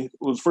showed me, it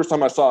was the first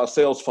time I saw a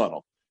sales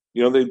funnel.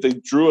 They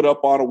drew it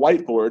up on a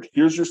whiteboard.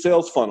 Here's your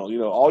sales funnel.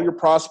 All your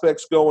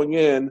prospects going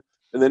in.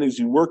 And then as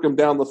you work them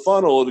down the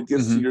funnel, it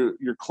gets mm-hmm. to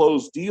your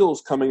closed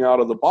deals coming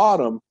out of the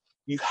bottom.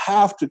 You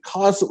have to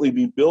constantly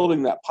be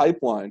building that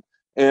pipeline.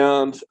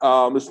 And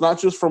it's not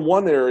just from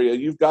one area.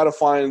 You've got to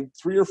find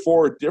 3 or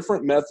 4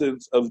 different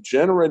methods of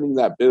generating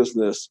that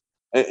business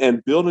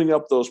and building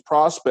up those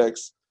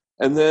prospects.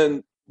 And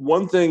then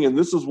one thing, and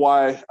this is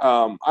why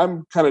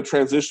I'm kind of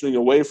transitioning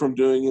away from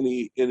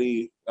doing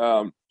any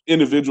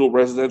individual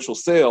residential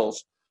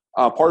sales,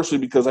 partially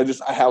because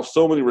I have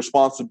so many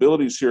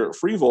responsibilities here at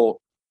FreeVolt.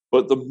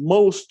 But the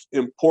most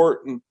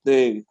important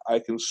thing I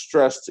can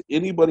stress to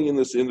anybody in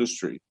this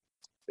industry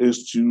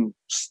is to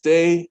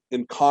stay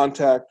in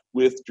contact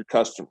with your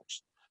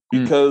customers.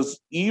 Because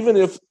even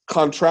if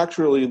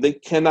contractually they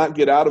cannot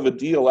get out of a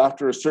deal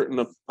after a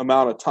certain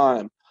amount of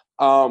time,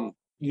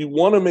 you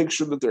want to make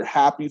sure that they're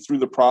happy through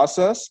the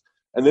process.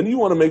 And then you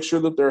want to make sure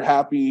that they're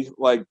happy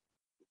like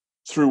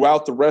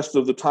throughout the rest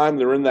of the time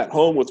they're in that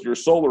home with your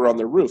solar on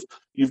their roof.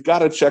 You've got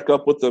to check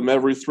up with them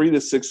every 3 to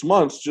 6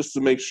 months just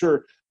to make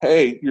sure,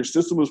 hey, your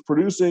system is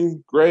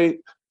producing great.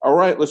 All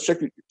right, let's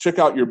check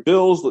out your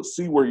bills. Let's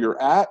see where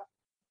you're at.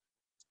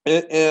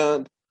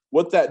 And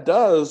what that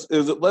does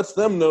is it lets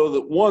them know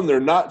that, one, they're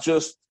not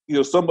just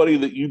somebody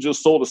that you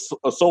just sold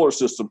a solar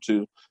system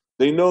to.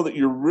 They know that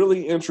you're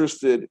really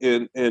interested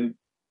in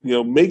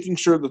making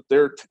sure that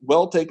they're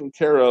well taken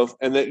care of,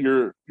 and that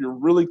you're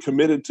really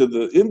committed to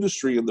the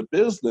industry and the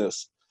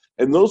business.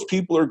 And those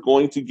people are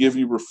going to give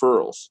you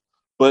referrals.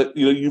 But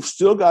you've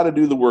still got to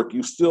do the work.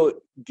 You still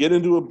get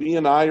into a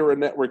BNI or a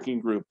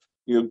networking group.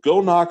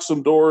 Go knock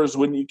some doors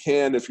when you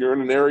can if you're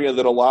in an area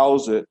that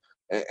allows it.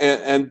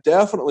 And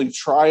definitely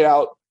try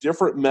out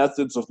different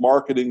methods of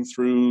marketing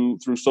through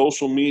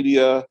social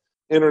media,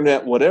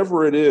 internet,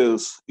 whatever it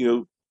is.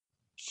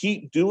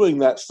 Keep doing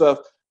that stuff.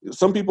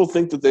 Some people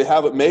think that they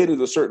have it made at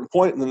a certain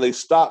point and then they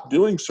stop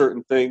doing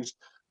certain things.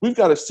 We've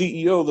got a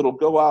CEO that'll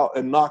go out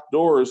and knock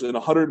doors in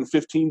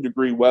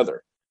 115-degree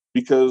weather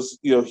because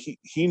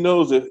he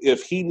knows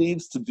if he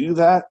needs to do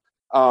that,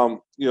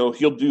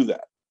 he'll do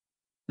that.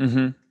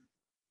 Mm-hmm.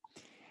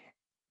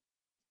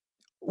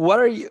 What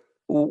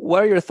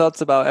are your thoughts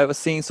about? I was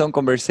seeing some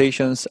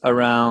conversations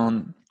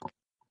around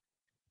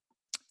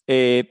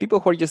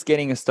people who are just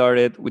getting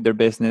started with their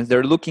business.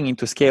 They're looking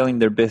into scaling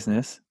their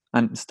business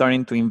and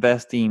starting to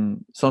invest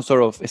in some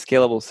sort of a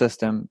scalable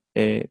system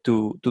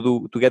to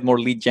get more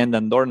lead gen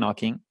than door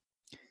knocking.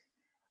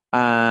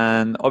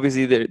 And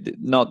obviously, they're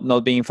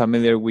not being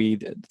familiar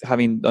with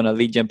having done a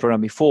lead gen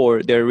program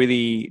before. They're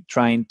really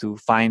trying to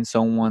find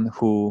someone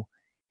who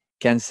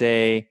can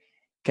say,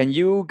 can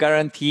you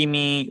guarantee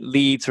me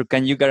leads, or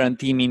can you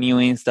guarantee me new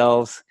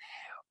installs?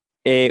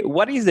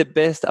 What is the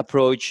best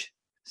approach?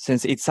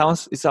 Since it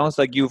sounds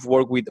like you've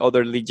worked with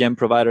other lead gen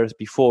providers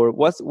before,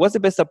 what's the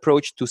best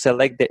approach to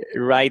select the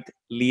right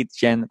lead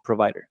gen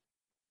provider?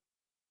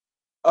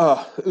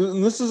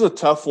 This is a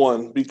tough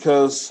one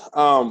because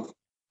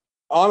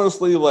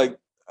honestly, like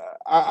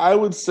I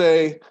would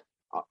say,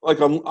 like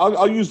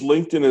I'll use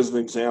LinkedIn as an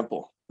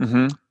example.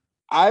 Mm-hmm.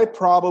 I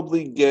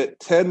probably get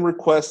 10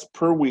 requests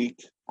per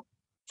week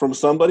from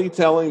somebody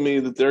telling me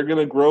that they're going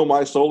to grow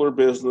my solar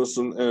business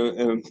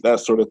and that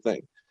sort of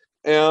thing.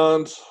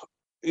 And,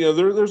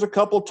 there's a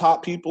couple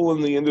top people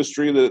in the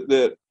industry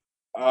that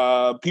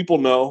people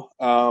know.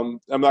 I'm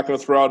not going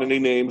to throw out any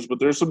names, but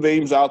there's some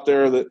names out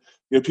there that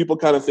people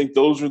kind of think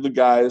those are the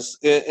guys,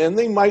 and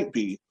they might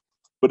be.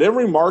 But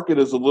every market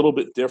is a little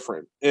bit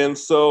different. And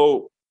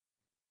so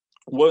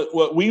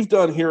what we've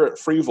done here at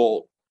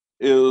FreeVolt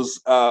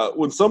is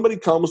when somebody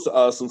comes to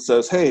us and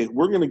says, hey,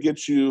 we're going to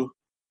get you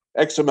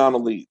X amount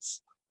of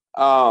leads.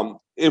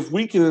 If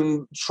we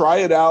can try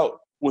it out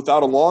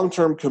without a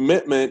long-term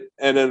commitment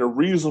and at a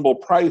reasonable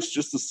price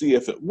just to see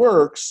if it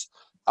works,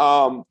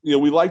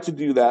 we like to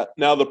do that.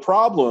 Now, the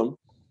problem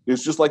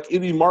is just like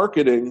any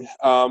marketing,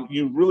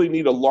 you really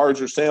need a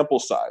larger sample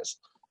size.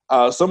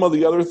 Some of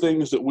the other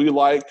things that we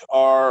like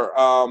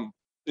are,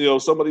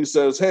 somebody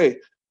says, hey,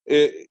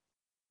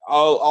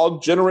 I'll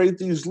generate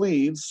these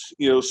leads,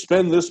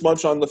 spend this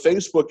much on the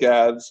Facebook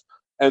ads,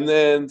 and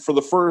then for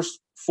the first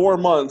 4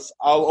 months,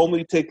 I'll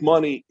only take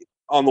money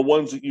on the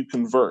ones that you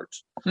convert.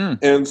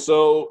 And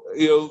so,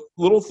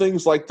 little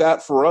things like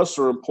that for us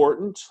are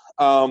important.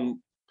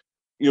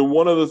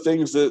 One of the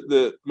things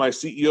that my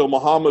CEO,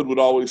 Muhammad, would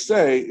always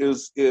say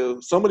is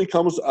if somebody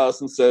comes to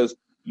us and says,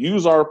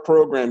 use our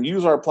program,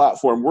 use our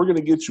platform, we're going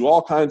to get you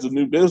all kinds of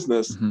new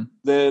business,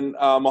 then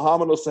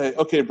Muhammad will say,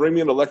 okay, bring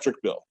me an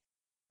electric bill.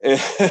 And,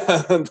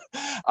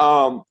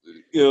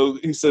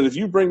 he said, if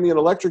you bring me an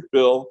electric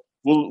bill,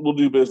 we'll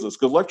do business,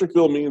 because electric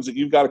bill means that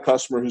you've got a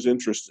customer who's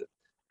interested.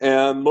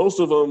 And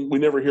most of them, we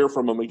never hear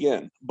from them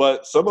again.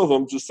 But some of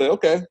them just say,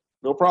 okay,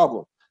 no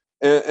problem.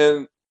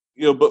 And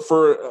but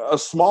for a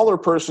smaller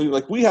person,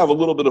 like we have a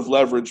little bit of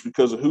leverage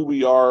because of who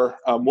we are,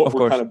 what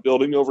we're kind of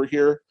building over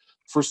here.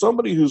 For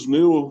somebody who's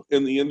new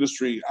in the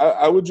industry,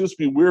 I would just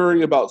be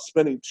wary about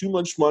spending too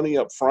much money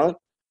up front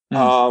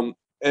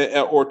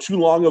or too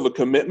long of a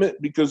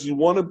commitment, because you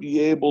want to be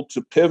able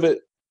to pivot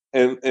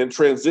and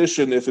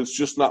transition if it's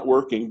just not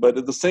working. But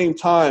at the same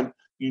time,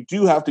 you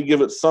do have to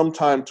give it some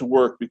time to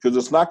work,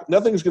 because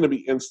nothing's going to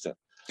be instant.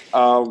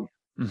 Now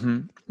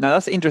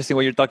that's interesting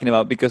what you're talking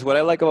about, because what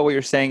I like about what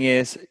you're saying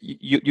is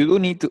you do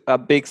need a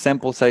big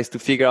sample size to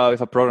figure out if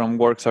a program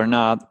works or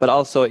not, but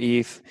also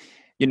if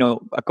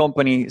a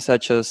company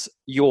such as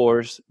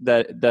yours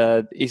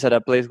that is at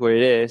a place where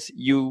it is,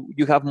 you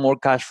have more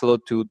cash flow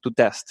to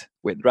test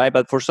with, right?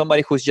 But for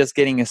somebody who's just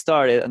getting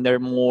started and they're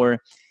more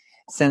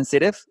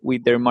sensitive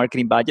with their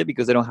marketing budget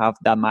because they don't have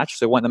that much,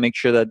 so they want to make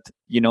sure that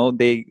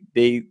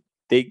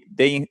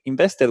they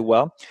invested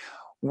well.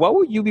 What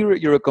would you be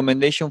your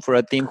recommendation for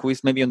a team who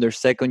is maybe on their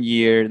second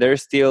year? They're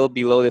still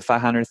below the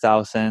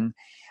 500,000.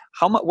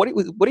 How much?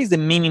 What is the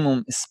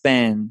minimum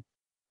spend?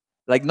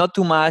 Like not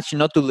too much,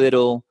 not too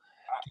little.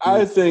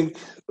 I think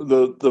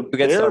the To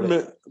get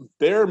started.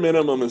 bare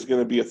minimum is going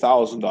to be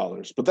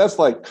 $1,000, but that's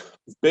like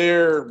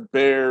bare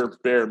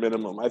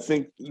minimum. I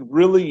think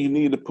really you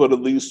need to put at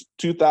least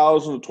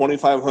 2,000 to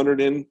 2,500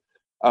 in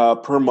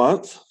per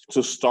month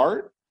to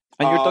start.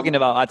 And you're talking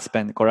about ad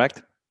spend,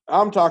 correct?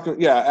 I'm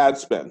talking, ad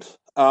spend.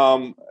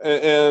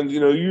 And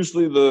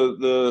usually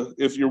the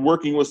if you're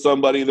working with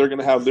somebody, they're going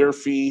to have their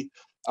fee.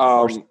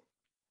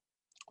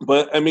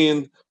 But I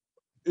mean,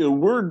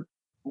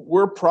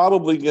 we're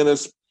probably going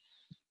to.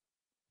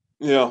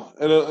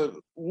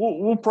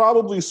 We'll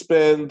probably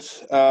spend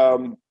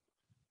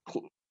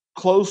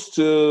close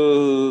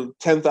to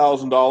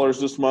 $10,000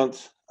 this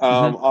month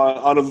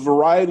on a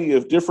variety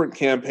of different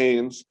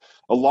campaigns.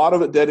 A lot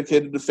of it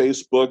dedicated to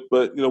Facebook,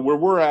 but where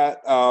we're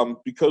at,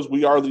 because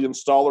we are the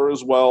installer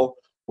as well,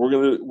 we're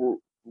gonna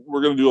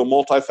do a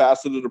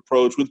multifaceted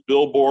approach with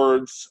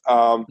billboards.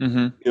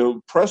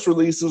 Press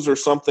releases are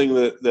something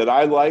that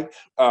I like.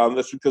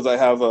 That's because I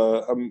have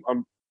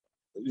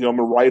I'm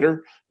a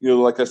writer.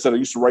 Like I said, I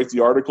used to write the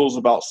articles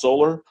about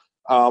solar.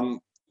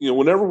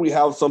 Whenever we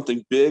have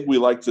something big, we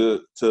like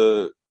to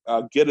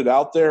get it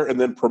out there and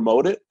then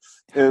promote it.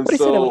 And what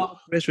is it about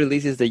press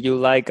releases that you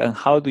like, and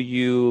how do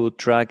you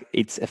track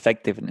its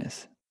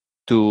effectiveness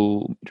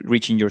to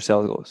reaching your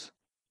sales goals?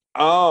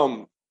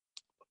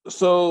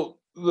 So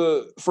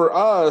for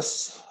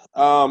us,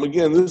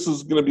 again, this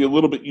is going to be a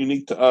little bit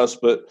unique to us,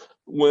 but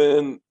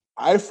when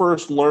I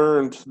first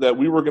learned that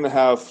we were going to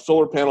have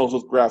solar panels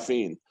with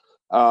graphene,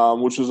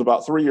 which was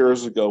about 3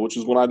 years ago, which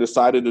is when I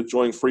decided to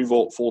join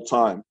FreeVolt full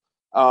time.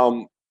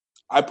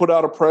 I put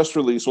out a press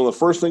release. One of the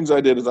first things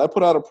I did is I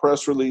put out a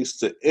press release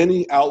to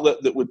any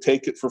outlet that would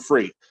take it for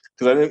free,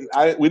 because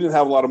we didn't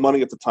have a lot of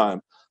money at the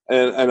time,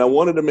 and I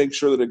wanted to make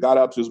sure that it got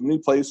out to as many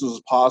places as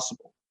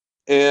possible.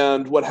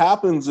 And what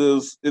happens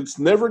is it's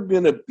never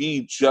going to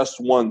be just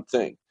one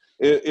thing.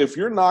 If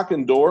you're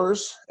knocking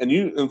doors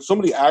and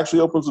somebody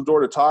actually opens the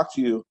door to talk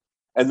to you,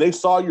 and they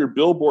saw your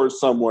billboard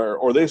somewhere,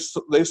 or they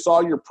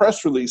saw your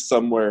press release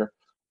somewhere,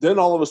 then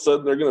all of a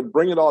sudden they're going to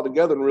bring it all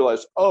together and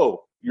realize,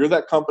 oh, you're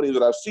that company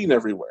that I've seen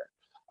everywhere.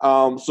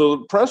 So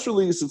the press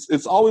release,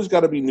 it's always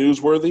got to be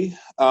newsworthy.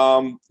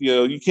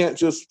 You can't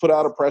just put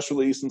out a press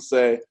release and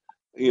say,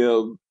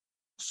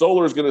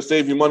 solar is going to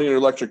save you money on your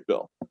electric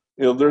bill.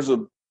 There's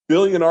a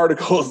billion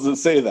articles that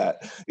say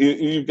that.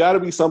 You've got to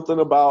be something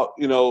about,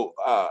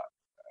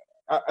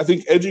 I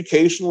think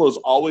educational is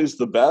always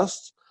the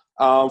best.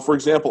 For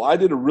example, I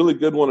did a really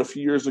good one a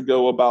few years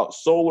ago about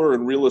solar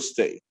and real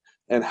estate,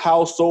 and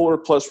how solar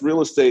plus real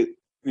estate,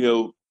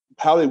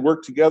 how they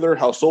work together,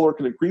 how solar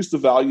can increase the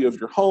value of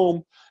your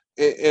home.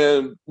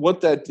 And what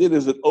that did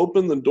is it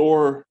opened the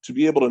door to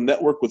be able to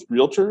network with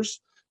realtors.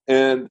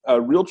 And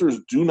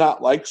realtors do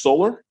not like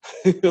solar.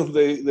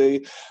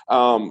 They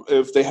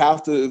if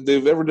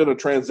they've ever done a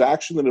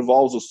transaction that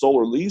involves a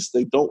solar lease,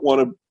 they don't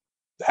want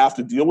to have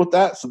to deal with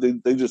that. So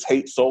they just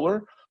hate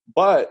solar.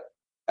 But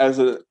as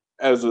a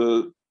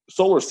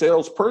solar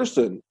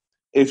salesperson,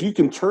 if you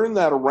can turn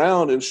that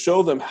around and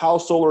show them how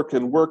solar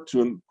can work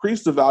to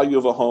increase the value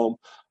of a home,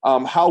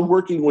 how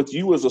working with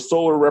you as a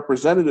solar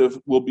representative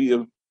will be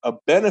a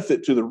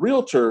benefit to the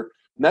realtor,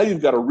 now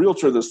you've got a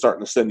realtor that's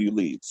starting to send you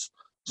leads.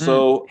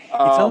 So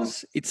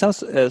it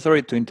sounds.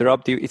 Sorry to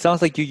interrupt you. It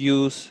sounds like you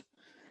use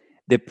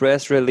the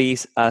press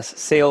release as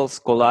sales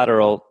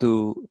collateral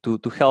to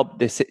help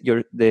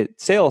the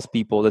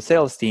salespeople, the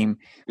sales team,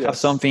 have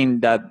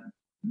something that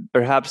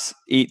perhaps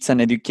it's an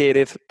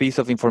educative piece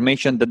of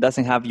information that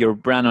doesn't have your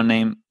brand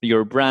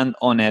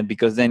on it,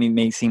 because then it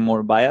may seem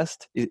more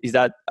biased. Is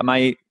that, am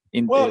I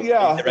in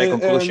the right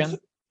conclusion?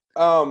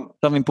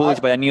 Something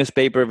published by a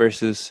newspaper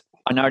versus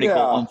an article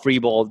on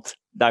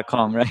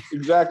freevolt.com, right?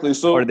 Exactly.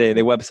 So, or the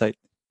website.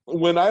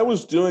 When I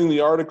was doing the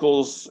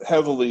articles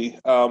heavily,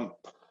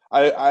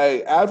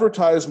 I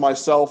advertised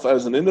myself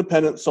as an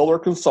independent solar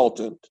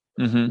consultant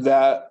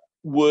that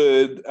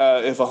would,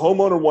 if a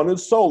homeowner wanted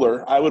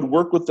solar, I would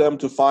work with them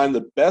to find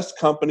the best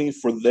company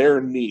for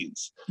their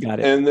needs. Got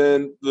it. And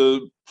then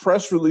the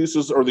press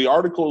releases or the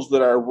articles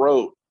that I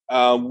wrote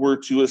were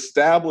to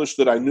establish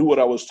that I knew what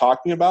I was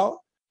talking about,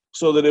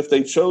 so that if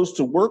they chose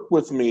to work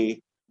with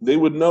me, they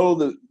would know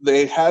that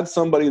they had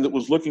somebody that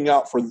was looking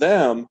out for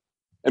them.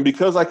 And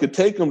because I could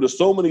take them to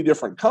so many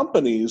different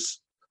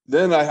companies,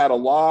 then I had a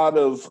lot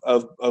of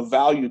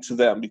value to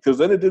them, because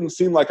then it didn't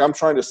seem like I'm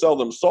trying to sell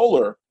them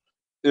solar.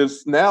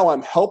 Is now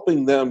I'm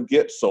helping them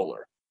get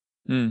solar.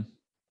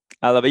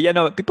 I love it. Yeah,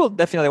 no, people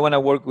definitely want to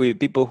work with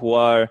people who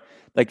are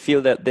like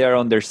feel that they're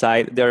on their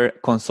side. They're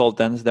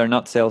consultants. They're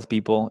not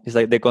salespeople. It's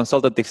like the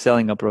consultative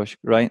selling approach,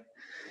 right?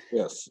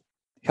 Yes.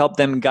 Help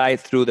them guide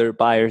through their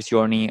buyer's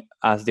journey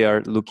as they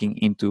are looking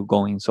into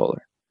going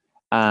solar.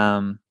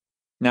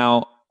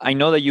 Now, I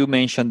know that you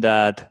mentioned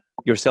that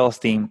your sales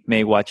team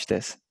may watch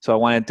this, so I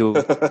wanted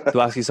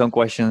to ask you some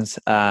questions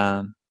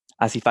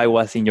as if I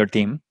was in your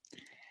team.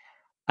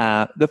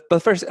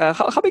 But first,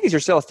 how big is your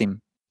sales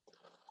team?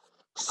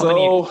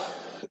 So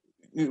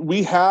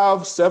we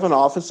have 7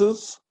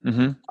 offices.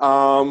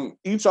 Mm-hmm.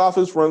 Each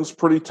office runs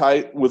pretty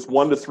tight with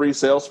 1 to 3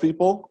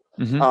 salespeople.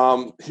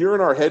 Mm-hmm. Here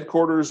in our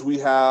headquarters, we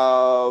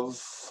have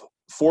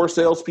 4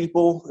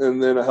 salespeople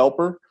and then a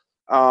helper.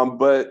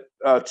 But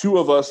 2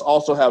 of us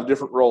also have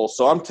different roles.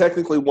 So I'm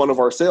technically one of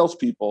our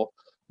salespeople,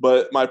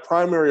 but my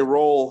primary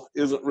role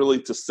isn't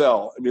really to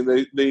sell. I mean,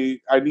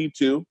 I need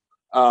to.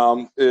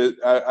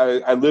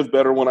 I live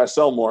better when I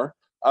sell more.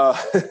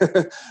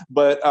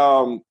 But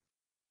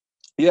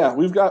yeah,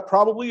 we've got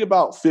probably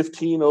about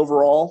 15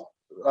 overall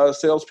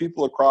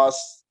salespeople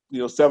across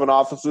 7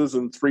 offices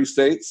in 3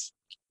 states.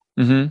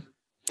 Mm-hmm.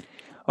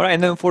 All right,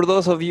 and then for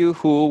those of you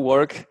who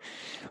work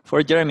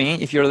for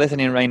Jeremy, if you're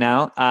listening right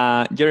now,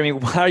 Jeremy,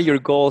 what are your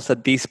goals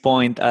at this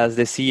point as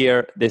the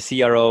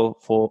CRO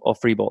of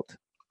Freebolt?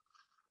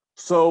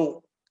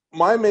 So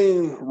my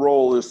main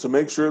role is to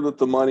make sure that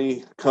the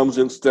money comes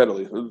in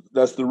steadily.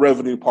 That's the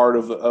revenue part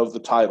of the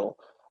title.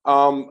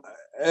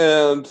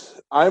 And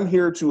I'm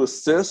here to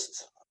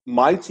assist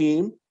my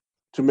team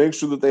to make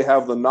sure that they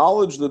have the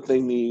knowledge that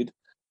they need.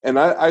 And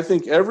I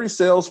think every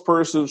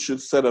salesperson should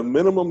set a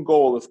minimum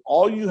goal. If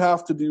all you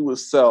have to do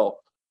is sell,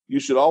 you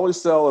should always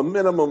sell a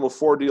minimum of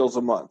 4 deals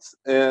a month.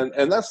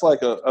 And that's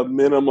like a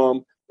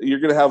minimum.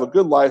 You're going to have a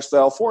good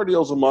lifestyle. 4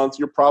 deals a month,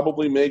 you're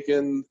probably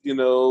making, a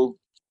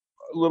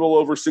little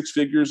over 6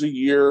 figures a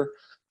year.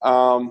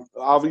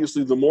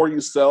 Obviously, the more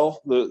you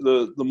sell,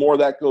 the more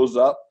that goes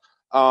up.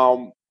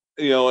 And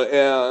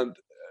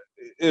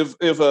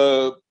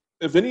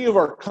if any of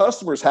our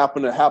customers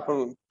happen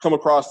to come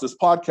across this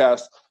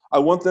podcast, I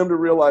want them to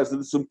realize that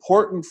it's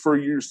important for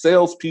your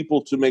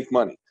salespeople to make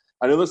money.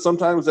 I know that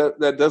sometimes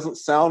that doesn't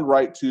sound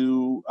right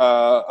to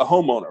a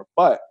homeowner,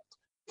 but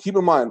keep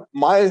in mind,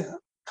 my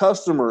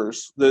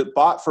customers that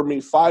bought from me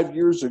 5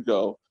 years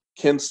ago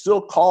can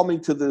still call me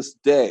to this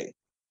day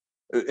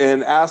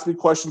and ask me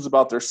questions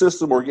about their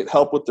system or get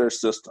help with their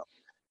system.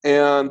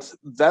 And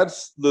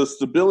that's the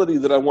stability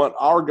that I want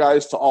our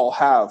guys to all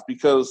have,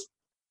 because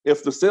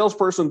if the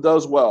salesperson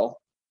does well,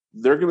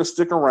 they're going to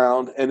stick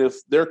around. And if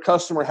their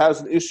customer has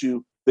an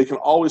issue, they can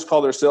always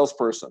call their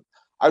salesperson.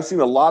 I've seen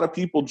a lot of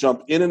people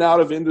jump in and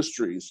out of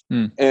industries.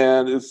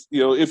 And it's,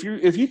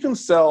 if you can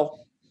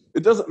sell,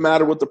 it doesn't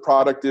matter what the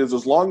product is,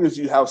 as long as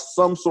you have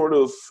some sort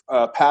of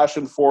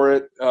passion for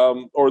it,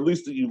 or at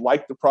least that you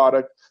like the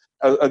product.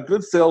 A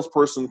good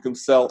salesperson can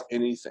sell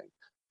anything.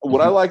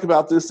 What I like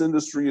about this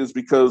industry is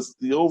because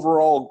the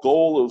overall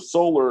goal of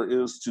solar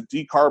is to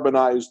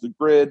decarbonize the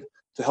grid,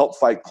 to help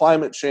fight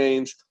climate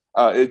change.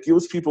 It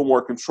gives people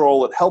more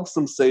control. It helps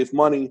them save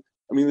money.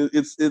 I mean,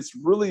 it's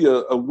really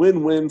a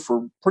win-win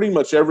for pretty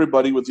much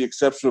everybody with the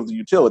exception of the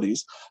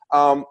utilities.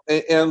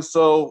 And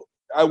so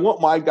I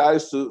want my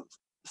guys to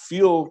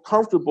feel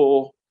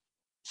comfortable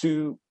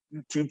to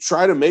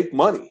try to make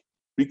money,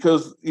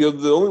 because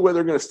the only way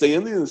they're going to stay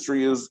in the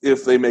industry is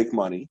if they make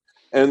money,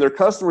 and their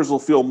customers will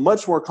feel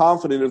much more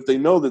confident if they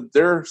know that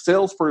their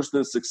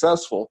salesperson is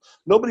successful.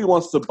 Nobody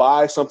wants to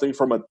buy something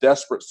from a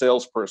desperate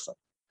salesperson.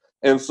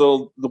 And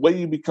so the way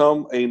you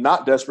become a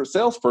not desperate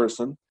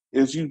salesperson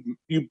is you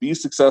be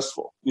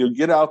successful.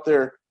 Get out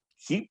there,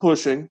 keep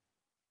pushing.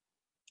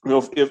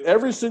 If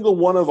every single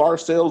one of our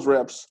sales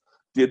reps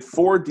did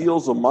 4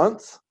 deals a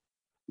month,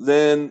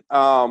 then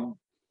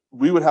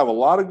we would have a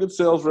lot of good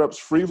sales reps.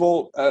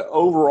 Freebolt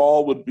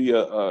overall would be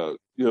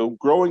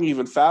growing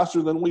even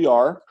faster than we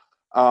are.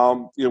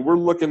 We're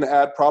looking to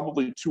add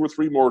probably 2 or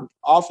 3 more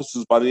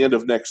offices by the end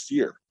of next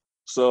year.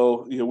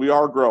 So we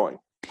are growing.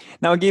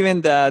 Now,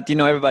 given that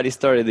everybody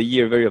started the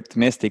year very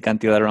optimistic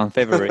until around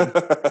February,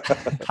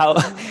 how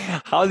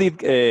did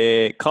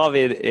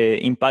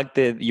COVID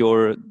impacted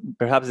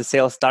perhaps the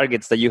sales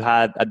targets that you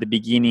had at the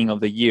beginning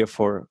of the year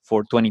for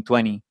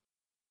 2020?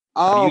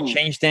 Have you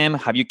changed them?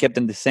 Have you kept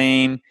them the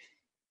same?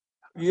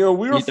 We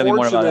were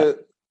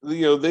fortunate.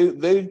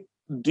 They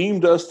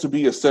deemed us to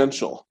be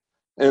essential,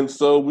 and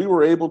so we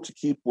were able to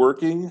keep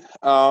working.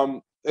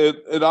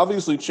 It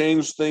obviously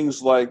changed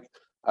things like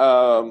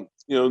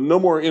no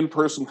more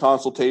in-person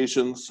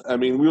consultations. I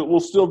mean, we'll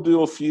still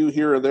do a few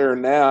here or there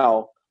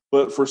now,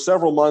 but for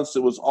several months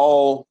it was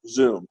all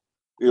Zoom.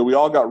 We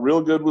all got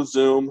real good with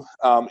Zoom.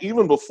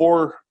 Even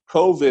before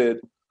COVID,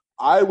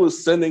 I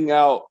was sending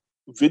out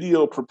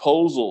video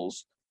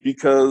proposals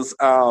because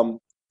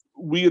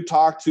we had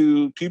talked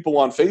to people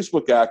on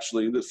Facebook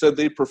actually that said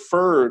they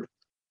preferred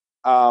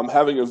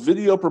having a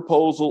video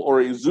proposal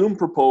or a Zoom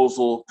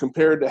proposal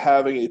compared to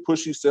having a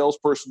pushy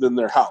salesperson in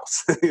their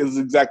house is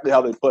exactly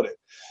how they put it.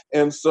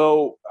 And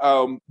so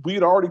we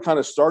had already kind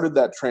of started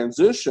that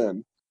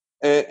transition.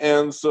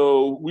 And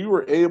so we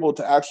were able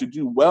to actually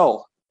do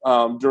well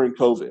during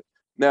COVID.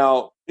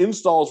 Now,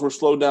 installs were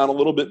slowed down a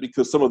little bit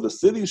because some of the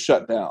cities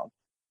shut down.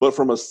 But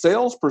from a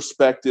sales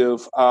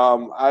perspective,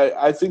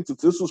 I think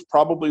that this was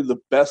probably the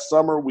best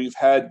summer we've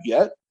had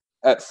yet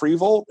at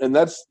FreeVolt, and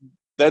that's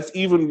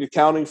even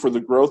accounting for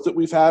the growth that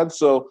we've had.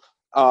 So,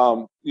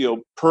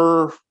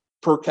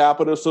 per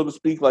capita, so to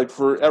speak, like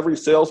for every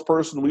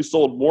salesperson, we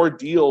sold more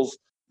deals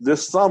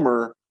this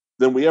summer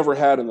than we ever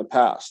had in the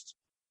past.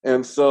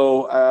 And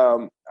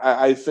so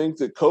I think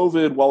that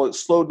COVID, while it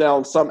slowed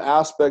down some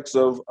aspects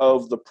of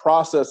the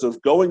process of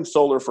going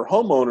solar for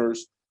homeowners,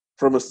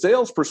 from a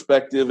sales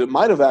perspective, it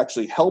might have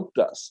actually helped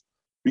us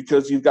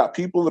because you've got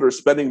people that are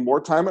spending more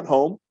time at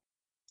home.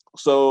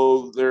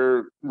 So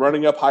they're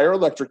running up higher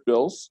electric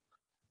bills.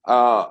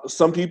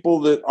 Some people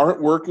that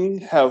aren't working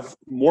have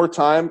more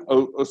time,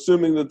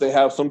 assuming that they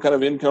have some kind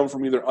of income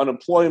from either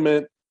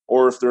unemployment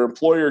or if their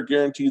employer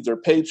guaranteed their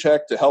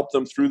paycheck to help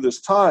them through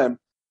this time.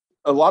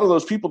 A lot of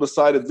those people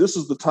decided this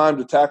is the time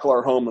to tackle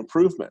our home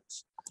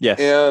improvements. Yes.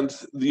 And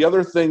the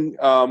other thing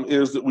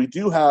is that we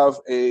do have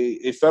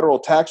a federal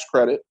tax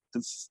credit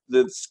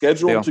that's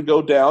scheduled to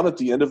go down at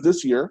the end of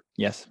this year.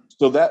 Yes.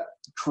 So that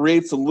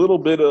creates a little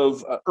bit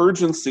of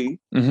urgency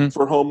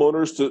for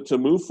homeowners to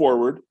move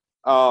forward.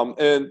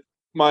 And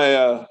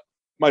my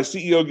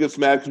CEO gets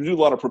mad because we do a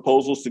lot of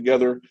proposals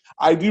together.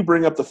 I do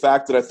bring up the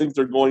fact that I think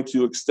they're going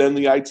to extend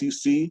the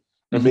ITC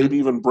and maybe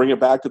even bring it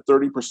back to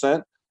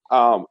 30%,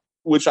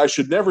 which I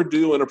should never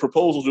do in a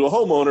proposal to a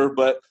homeowner,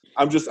 but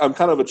I'm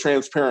kind of a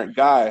transparent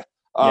guy.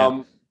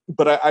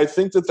 But I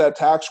think that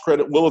tax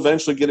credit will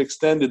eventually get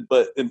extended.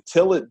 But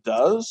until it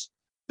does,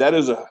 that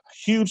is a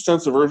huge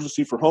sense of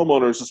urgency for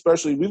homeowners,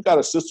 especially we've got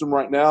a system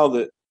right now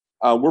that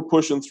we're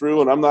pushing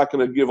through, and I'm not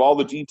going to give all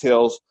the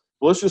details.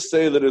 But let's just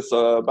say that it's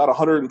about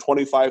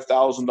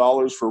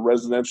 $125,000 for a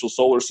residential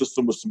solar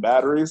system with some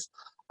batteries.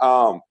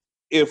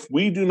 If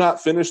we do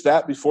not finish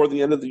that before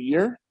the end of the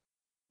year,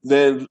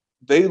 then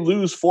they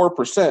lose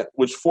 4%,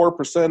 which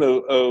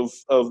 4%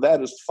 of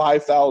that is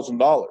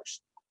 $5,000.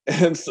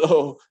 And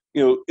so,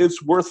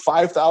 it's worth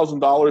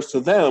 $5,000 to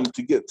them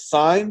to get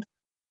signed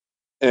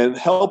and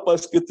help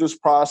us get this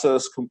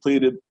process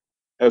completed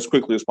as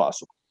quickly as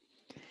possible.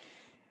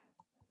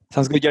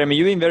 Sounds good, Jeremy.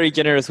 You've been very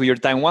generous with your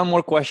time. One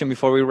more question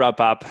before we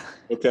wrap up.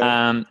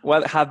 Okay.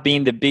 What have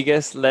been the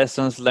biggest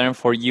lessons learned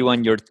for you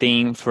and your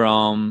team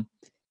from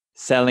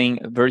selling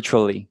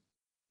virtually?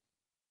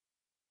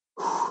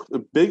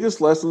 The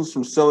biggest lessons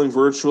from selling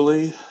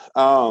virtually?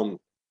 Wow,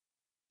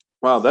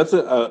 that's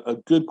a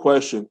good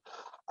question.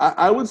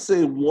 I would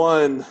say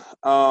one,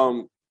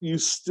 you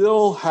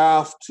still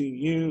have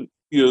to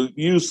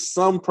use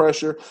some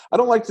pressure. I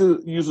don't like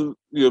to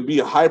be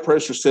a high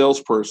pressure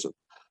salesperson,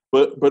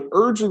 but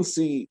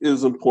urgency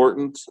is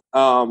important.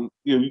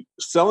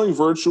 Selling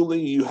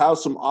virtually, you have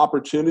some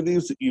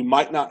opportunities that you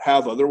might not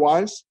have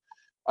otherwise.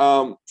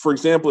 For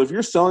example, if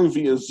you're selling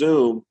via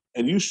Zoom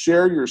and you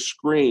share your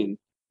screen,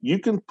 you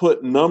can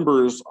put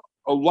numbers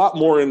a lot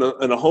more in a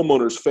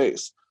homeowner's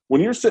face. When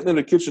you're sitting at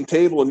a kitchen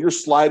table and you're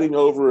sliding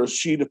over a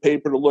sheet of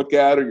paper to look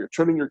at, or you're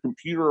turning your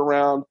computer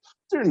around,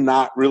 they're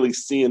not really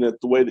seeing it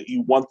the way that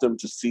you want them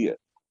to see it.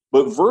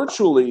 But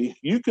virtually,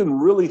 you can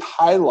really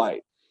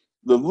highlight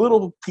the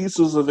little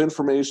pieces of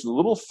information, the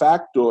little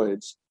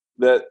factoids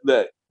that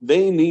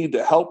they need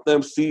to help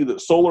them see that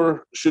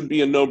solar should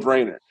be a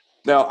no-brainer.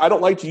 Now, I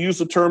don't like to use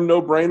the term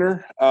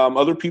no-brainer.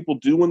 Other people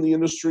do in the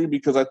industry,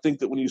 because I think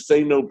that when you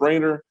say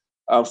no-brainer,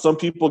 some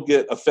people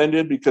get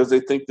offended because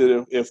they think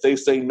that if they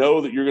say no,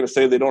 that you're going to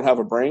say they don't have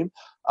a brain.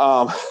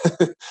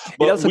 It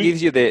also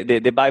gives you the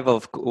vibe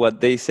of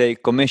what they say,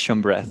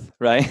 commission breath,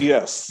 right?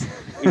 Yes,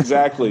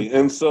 exactly.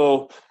 And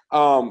so,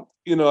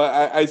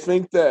 I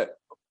think that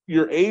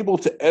you're able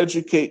to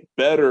educate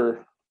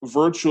better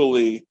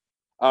virtually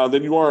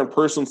than you are in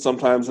person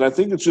sometimes. And I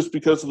think it's just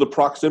because of the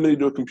proximity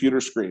to a computer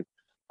screen.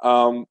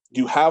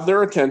 You have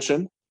their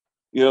attention.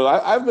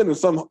 I've been in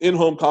some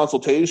in-home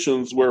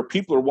consultations where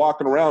people are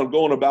walking around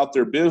going about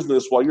their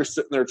business while you're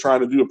sitting there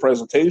trying to do a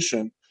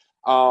presentation.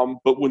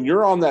 But when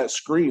you're on that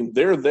screen,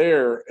 they're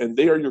there and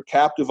they are your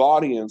captive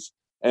audience.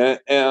 And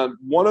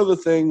one of the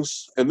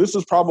things, and this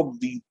is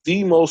probably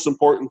the most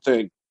important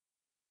thing,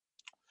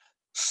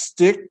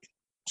 stick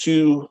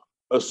to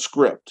a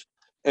script.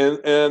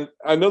 And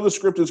I know the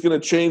script is going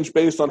to change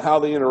based on how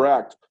they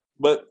interact,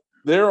 but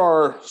there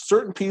are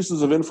certain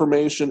pieces of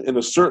information in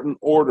a certain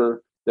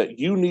order that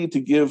you need to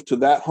give to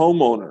that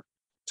homeowner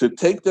to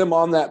take them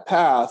on that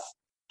path,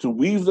 to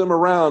weave them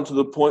around to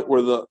the point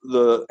where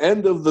the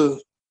end of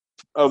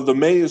the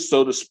maze,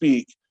 so to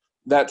speak,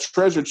 that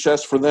treasure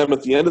chest for them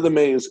at the end of the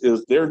maze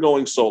is they're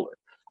going solar.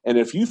 And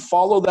if you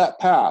follow that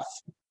path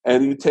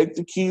and you take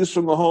the keys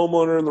from the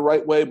homeowner in the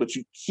right way, but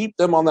you keep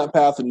them on that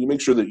path and you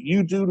make sure that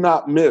you do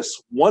not miss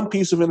one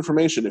piece of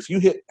information, if you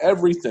hit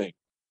everything,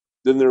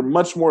 then they're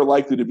much more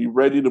likely to be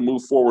ready to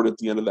move forward at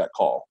the end of that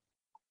call.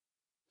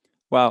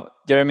 Wow,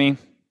 Jeremy,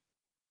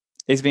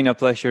 it's been a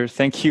pleasure.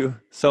 Thank you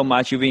so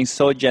much. You've been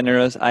so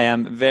generous. I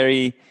am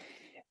very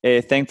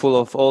thankful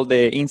of all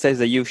the insights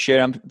that you've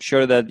shared. I'm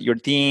sure that your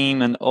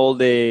team and all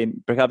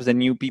perhaps the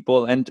new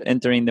people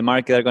entering the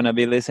market are going to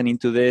be listening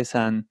to this,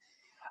 and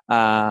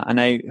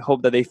I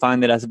hope that they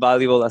find it as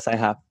valuable as I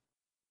have.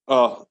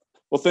 Well,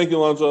 thank you,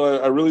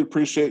 Alonzo. I really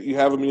appreciate you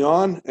having me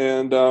on,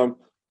 and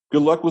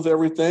good luck with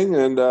everything,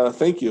 and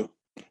thank you.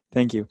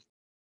 Thank you.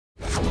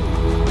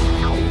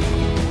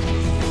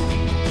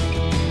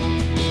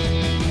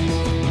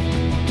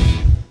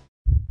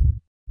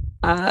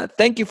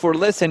 Thank you for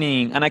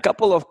listening, and a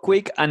couple of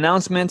quick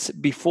announcents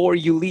before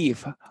you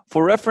leave.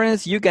 For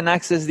reference, you can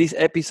access this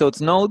episode's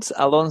notes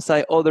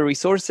alongside other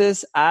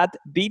resources at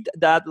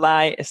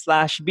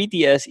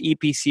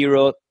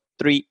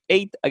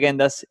bit.ly/BTSEP038. Again,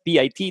 that's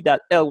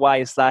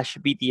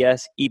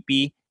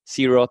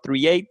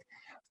bit.ly/BTSEP038.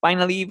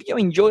 Finally, if you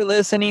enjoy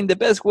listening, the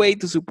best way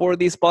to support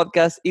this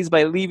podcast is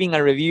by leaving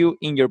a review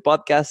in your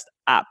podcast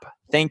app.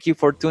 Thank you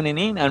for tuning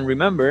in, and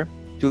remember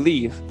to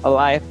live a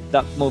life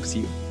that moves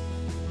you.